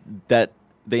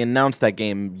they announced that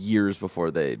game years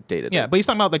before they dated. Yeah, it. but he's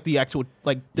talking about like the actual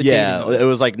like the Yeah, dating of it. it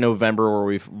was like November where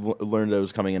we learned that it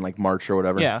was coming in like March or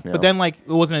whatever. Yeah, but then like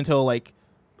it wasn't until like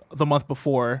the month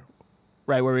before,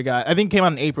 right, where we got. I think it came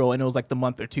out in April, and it was like the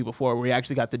month or two before where we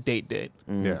actually got the date.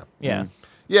 Yeah. Yeah,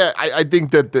 Yeah, I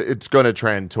think that it's going to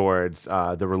trend towards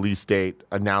the release date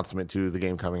announcement to the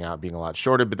game coming out being a lot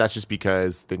shorter, but that's just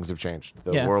because things have changed.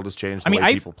 The Yeah. world has changed. The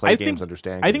way people play games,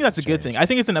 understand. I think games that's a has good changed. thing. I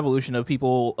think it's an evolution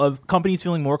of companies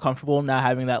feeling more comfortable not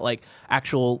having that like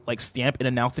actual like stamp and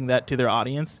announcing that to their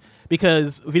audience,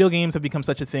 because video games have become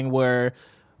such a thing where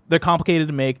they're complicated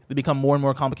to make. They become more and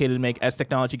more complicated to make as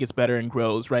technology gets better and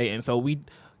grows, right? And so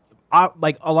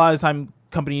like a lot of the time,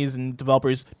 companies and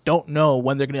developers don't know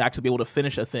when they're going to actually be able to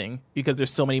finish a thing because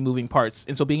there's so many moving parts.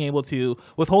 And so being able to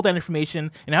withhold that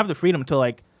information and have the freedom to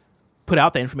like put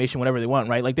out that information whenever they want,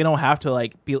 right? Like they don't have to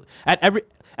like be at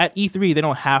E3, they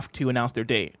don't have to announce their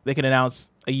date. They can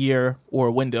announce a year or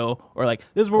a window or like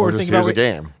this is what Or we're just thinking here's about. a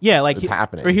game. Yeah, like that's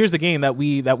happening. Or here's a game that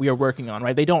we are working on,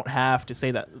 right? They don't have to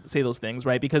say those things,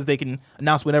 right? Because they can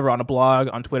announce whatever on a blog,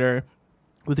 on Twitter,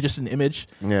 with just an image,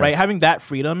 right? Having that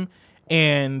freedom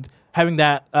and having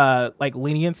that like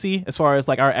leniency as far as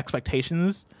like our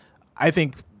expectations, I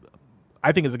think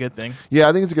is a good thing. Yeah,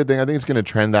 I think it's a good thing. I think it's going to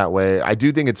trend that way. I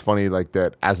do think it's funny, like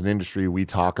that as an industry, we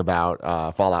talk about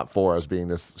Fallout 4 as being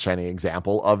this shining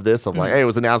example of this, of like, hey, it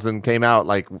was announced and came out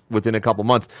like within a couple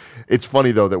months. It's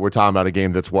funny though that we're talking about a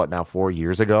game that's what now 4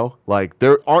 years ago. Like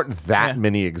there aren't that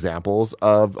many examples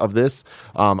of this.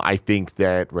 I think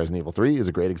that Resident Evil 3 is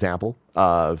a great example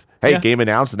of game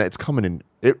announced and it's coming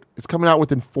it's coming out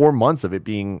within 4 months of it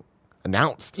being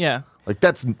announced. Yeah, like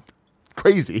that's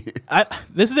crazy.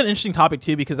 This is an interesting topic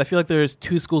too, because I feel like there's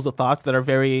two schools of thoughts that are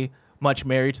very much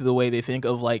married to the way they think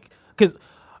of like, because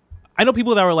I know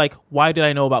people that were like, why did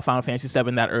I know about Final Fantasy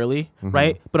VII that early,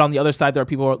 right? But on the other side, there are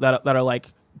people that are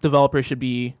like, developers should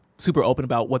be super open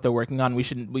about what they're working on. We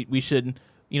should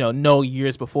know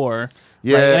years before.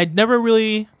 Yeah, right?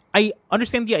 And I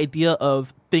understand the idea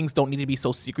of things don't need to be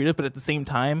so secretive, but at the same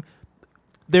time,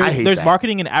 there's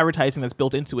marketing and advertising that's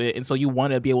built into it, and so you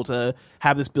want to be able to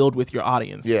have this build with your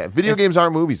audience. Yeah, video games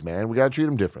aren't movies, man. We got to treat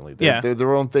them differently. They're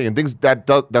their own thing, and things that's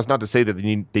not to say that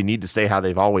they need to stay how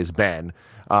they've always been.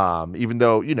 Even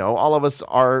though all of us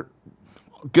are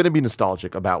going to be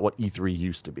nostalgic about what E3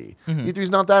 used to be. E3 is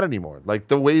not that anymore. Like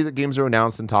the way that games are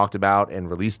announced and talked about and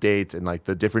release dates and like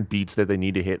the different beats that they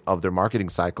need to hit of their marketing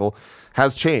cycle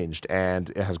has changed and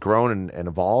it has grown and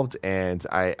evolved. And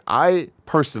I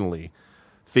personally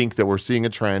think that we're seeing a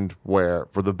trend where,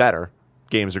 for the better,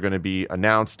 games are going to be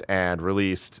announced and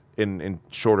released in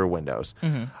shorter windows.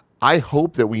 I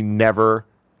hope that we never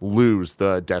lose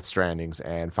the Death Strandings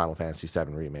and Final Fantasy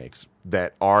VII remakes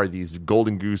that are these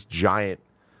golden goose giant.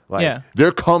 Like,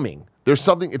 they're coming. There's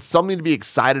something. It's something to be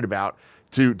excited about.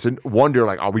 To wonder,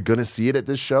 like, are we going to see it at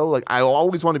this show? Like, I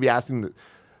always want to be asking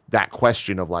that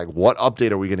question of like, what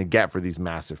update are we going to get for these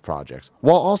massive projects,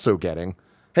 while also getting,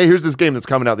 hey, here's this game that's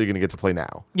coming out that you're going to get to play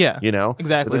now. Yeah, you know,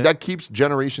 exactly. It's like that keeps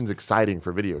generations exciting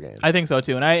for video games. I think so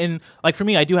too, and like for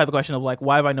me, I do have the question of like,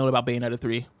 why have I known about Bayonetta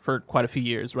 3 for quite a few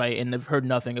years, right? And I've heard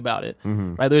nothing about it,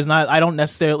 right? That's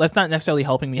not necessarily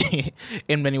helping me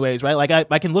in many ways, right? Like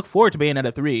I can look forward to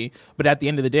Bayonetta 3, but at the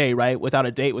end of the day, right, without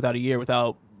a date, without a year,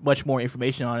 without much more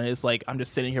information on it, it's like I'm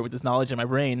just sitting here with this knowledge in my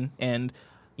brain, and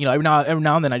you know, every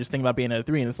now and then I just think about Bayonetta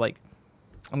 3, and it's like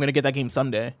I'm gonna get that game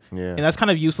someday, and that's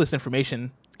kind of useless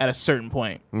information at a certain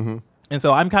point. And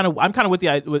so I'm kind of with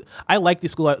I like the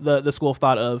school of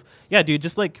thought of, yeah, dude,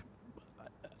 just like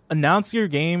announce your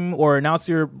game or announce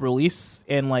your release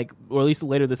and like release it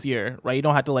later this year, right? You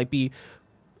don't have to like be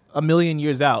a million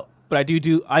years out. But I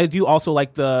do also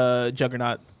like the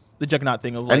Juggernaut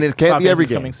thing of like, and it can't be every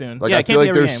game coming soon. Like, yeah, I feel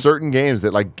like there's certain games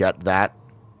that like get that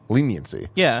leniency.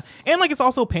 Yeah, and like it's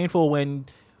also painful when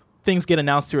things get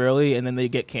announced too early and then they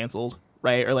get canceled,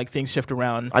 right? Or like things shift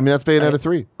around. I mean, that's Bayonetta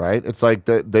 3, right? It's like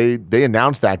they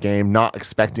announced that game not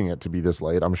expecting it to be this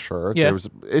late, I'm sure. Yeah. There was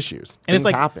issues. And it's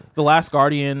like happen. The Last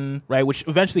Guardian, right, which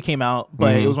eventually came out,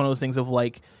 but it was one of those things of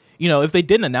like, you know, if they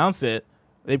didn't announce it,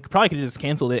 they probably could have just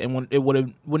canceled it and it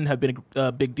wouldn't have been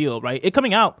a big deal, right? It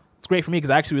coming out, it's great for me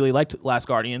because I actually really liked Last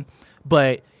Guardian,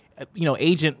 but, you know,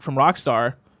 Agent from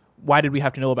Rockstar, why did we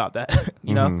have to know about that?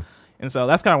 You know? And so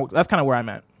that's kind of where I'm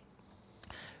at.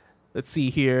 Let's see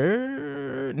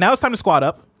here. Now it's time to squad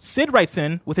up. Sid writes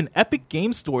in with an Epic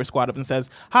Game Store squad up and says,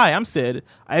 "Hi, I'm Sid.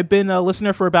 I've been a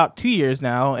listener for about 2 years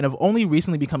now and have only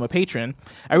recently become a patron.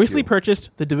 I recently purchased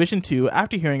The Division 2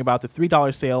 after hearing about the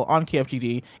 $3 sale on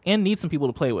KFGD and need some people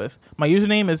to play with. My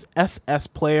username is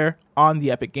SSPlayer on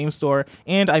the Epic Game Store,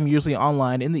 and I'm usually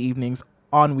online in the evenings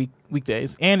on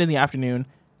weekdays and in the afternoon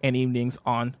and evenings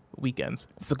on weekends.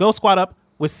 So go squad up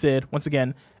with Sid. Once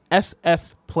again,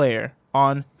 SSPlayer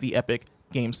on the Epic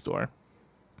Game Store.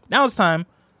 Now it's time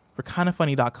for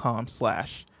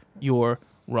kindafunny.com/you're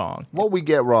wrong. What we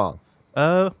get wrong?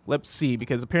 Let's see,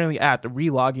 because apparently I have to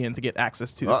re-log in to get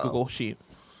access to this Google Sheet.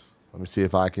 Let me see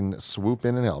if I can swoop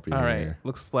in and help you. All right. Here.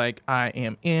 Looks like I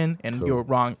am in, and Cool. You're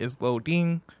Wrong is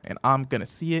loading, and I'm going to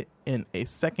see it in a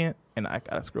second, and I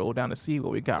got to scroll down to see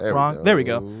what we got wrong. There we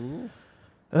go.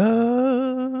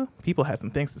 People had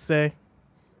some things to say.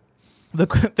 The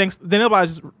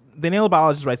nail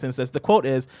biologist writes in and says, the quote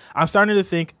is, "I'm starting to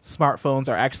think smartphones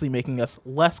are actually making us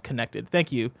less connected."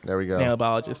 Thank you. There we go. Nail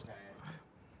biologist.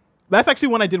 That's actually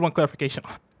one I did want clarification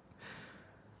on.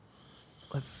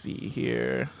 Let's see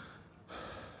here.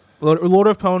 Lord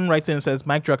of Pone writes in and says,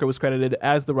 Mike Drucker was credited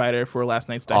as the writer for last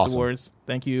night's DICE Awesome. Awards.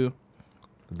 Thank you.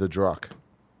 The Druck.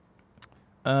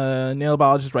 Nail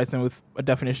biologist writes in with a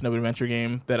definition of adventure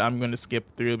game that I'm going to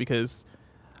skip through because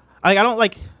I don't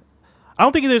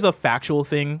think there's a factual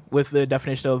thing with the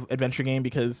definition of adventure game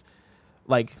because,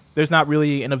 like, there's not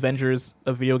really an Avengers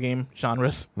of video game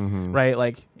genres, right?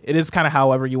 Like, it is kind of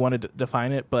however you want to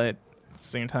define it, but at the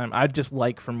same time, I'd just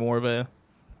like for more of a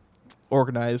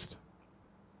organized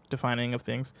defining of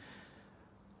things.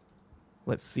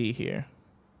 Let's see here.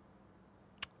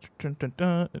 There's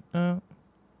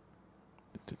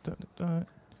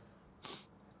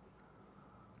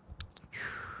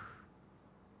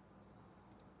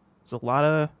a lot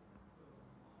of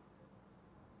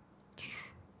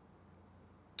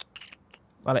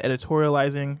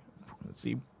editorializing. Let's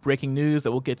see, breaking news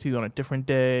that we'll get to on a different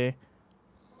day.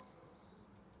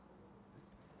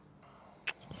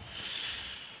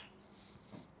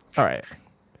 All right.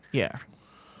 Yeah.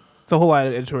 It's a whole lot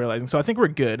of editorializing. So I think we're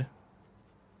good.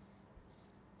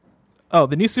 Oh,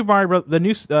 the new Super Mario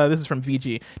this is from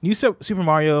VG. New Super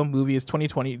Mario movie is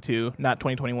 2022, not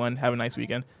 2021. Have a nice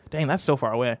weekend. Dang, that's so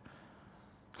far away.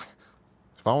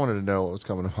 If I wanted to know what was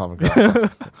coming up on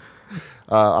the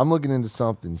I'm looking into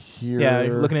something here. Yeah,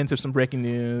 you're looking into some breaking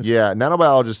news. Yeah,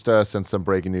 Nanobiologist sent some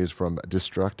breaking news from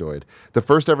Destructoid. The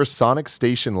first ever Sonic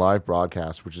Station live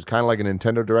broadcast, which is kind of like a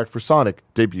Nintendo Direct for Sonic,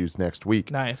 debuts next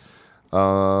week. Nice.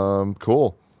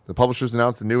 Cool. The publishers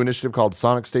announced a new initiative called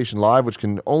Sonic Station Live, which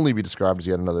can only be described as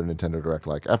yet another Nintendo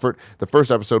Direct-like effort. The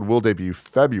first episode will debut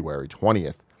February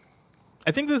 20th.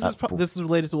 I think this is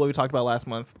related to what we talked about last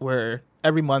month, where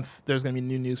every month there's going to be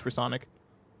new news for Sonic.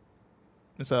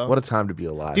 And so, What a time to be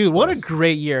alive. dude, what a Chris.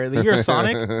 great year. The year of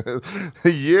Sonic.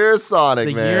 The year of Sonic,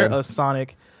 The man. year of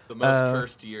Sonic. The most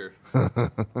cursed year.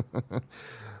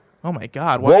 Oh my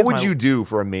God. What would you do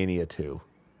for a Mania 2?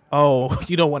 Oh,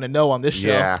 you don't want to know on this show.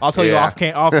 Yeah, I'll tell you yeah. off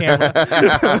camera.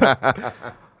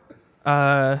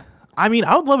 I mean,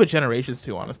 I would love a Generations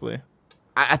 2, honestly.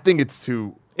 I think it's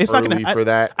too It's early not gonna for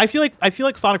that. I feel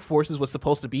like Sonic Forces was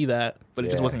supposed to be that, but it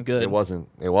just Yeah, wasn't good. It wasn't,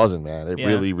 man. It Yeah.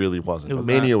 really, really wasn't. It But was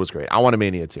Mania not. was great. I want a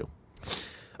Mania 2.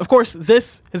 Of course,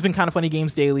 this has been Kind of Funny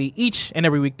Games Daily, each and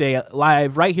every weekday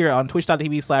live right here on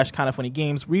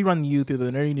twitch.tv/kindoffunnygames. We run you through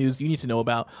the nerdy news you need to know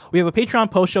about. We have a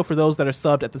Patreon post show for those that are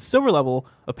subbed at the silver level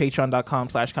of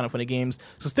patreon.com/kindoffunnygames.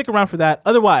 So stick around for that.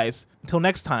 Otherwise, until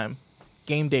next time,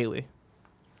 Game Daily.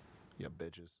 Yeah,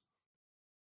 bitches.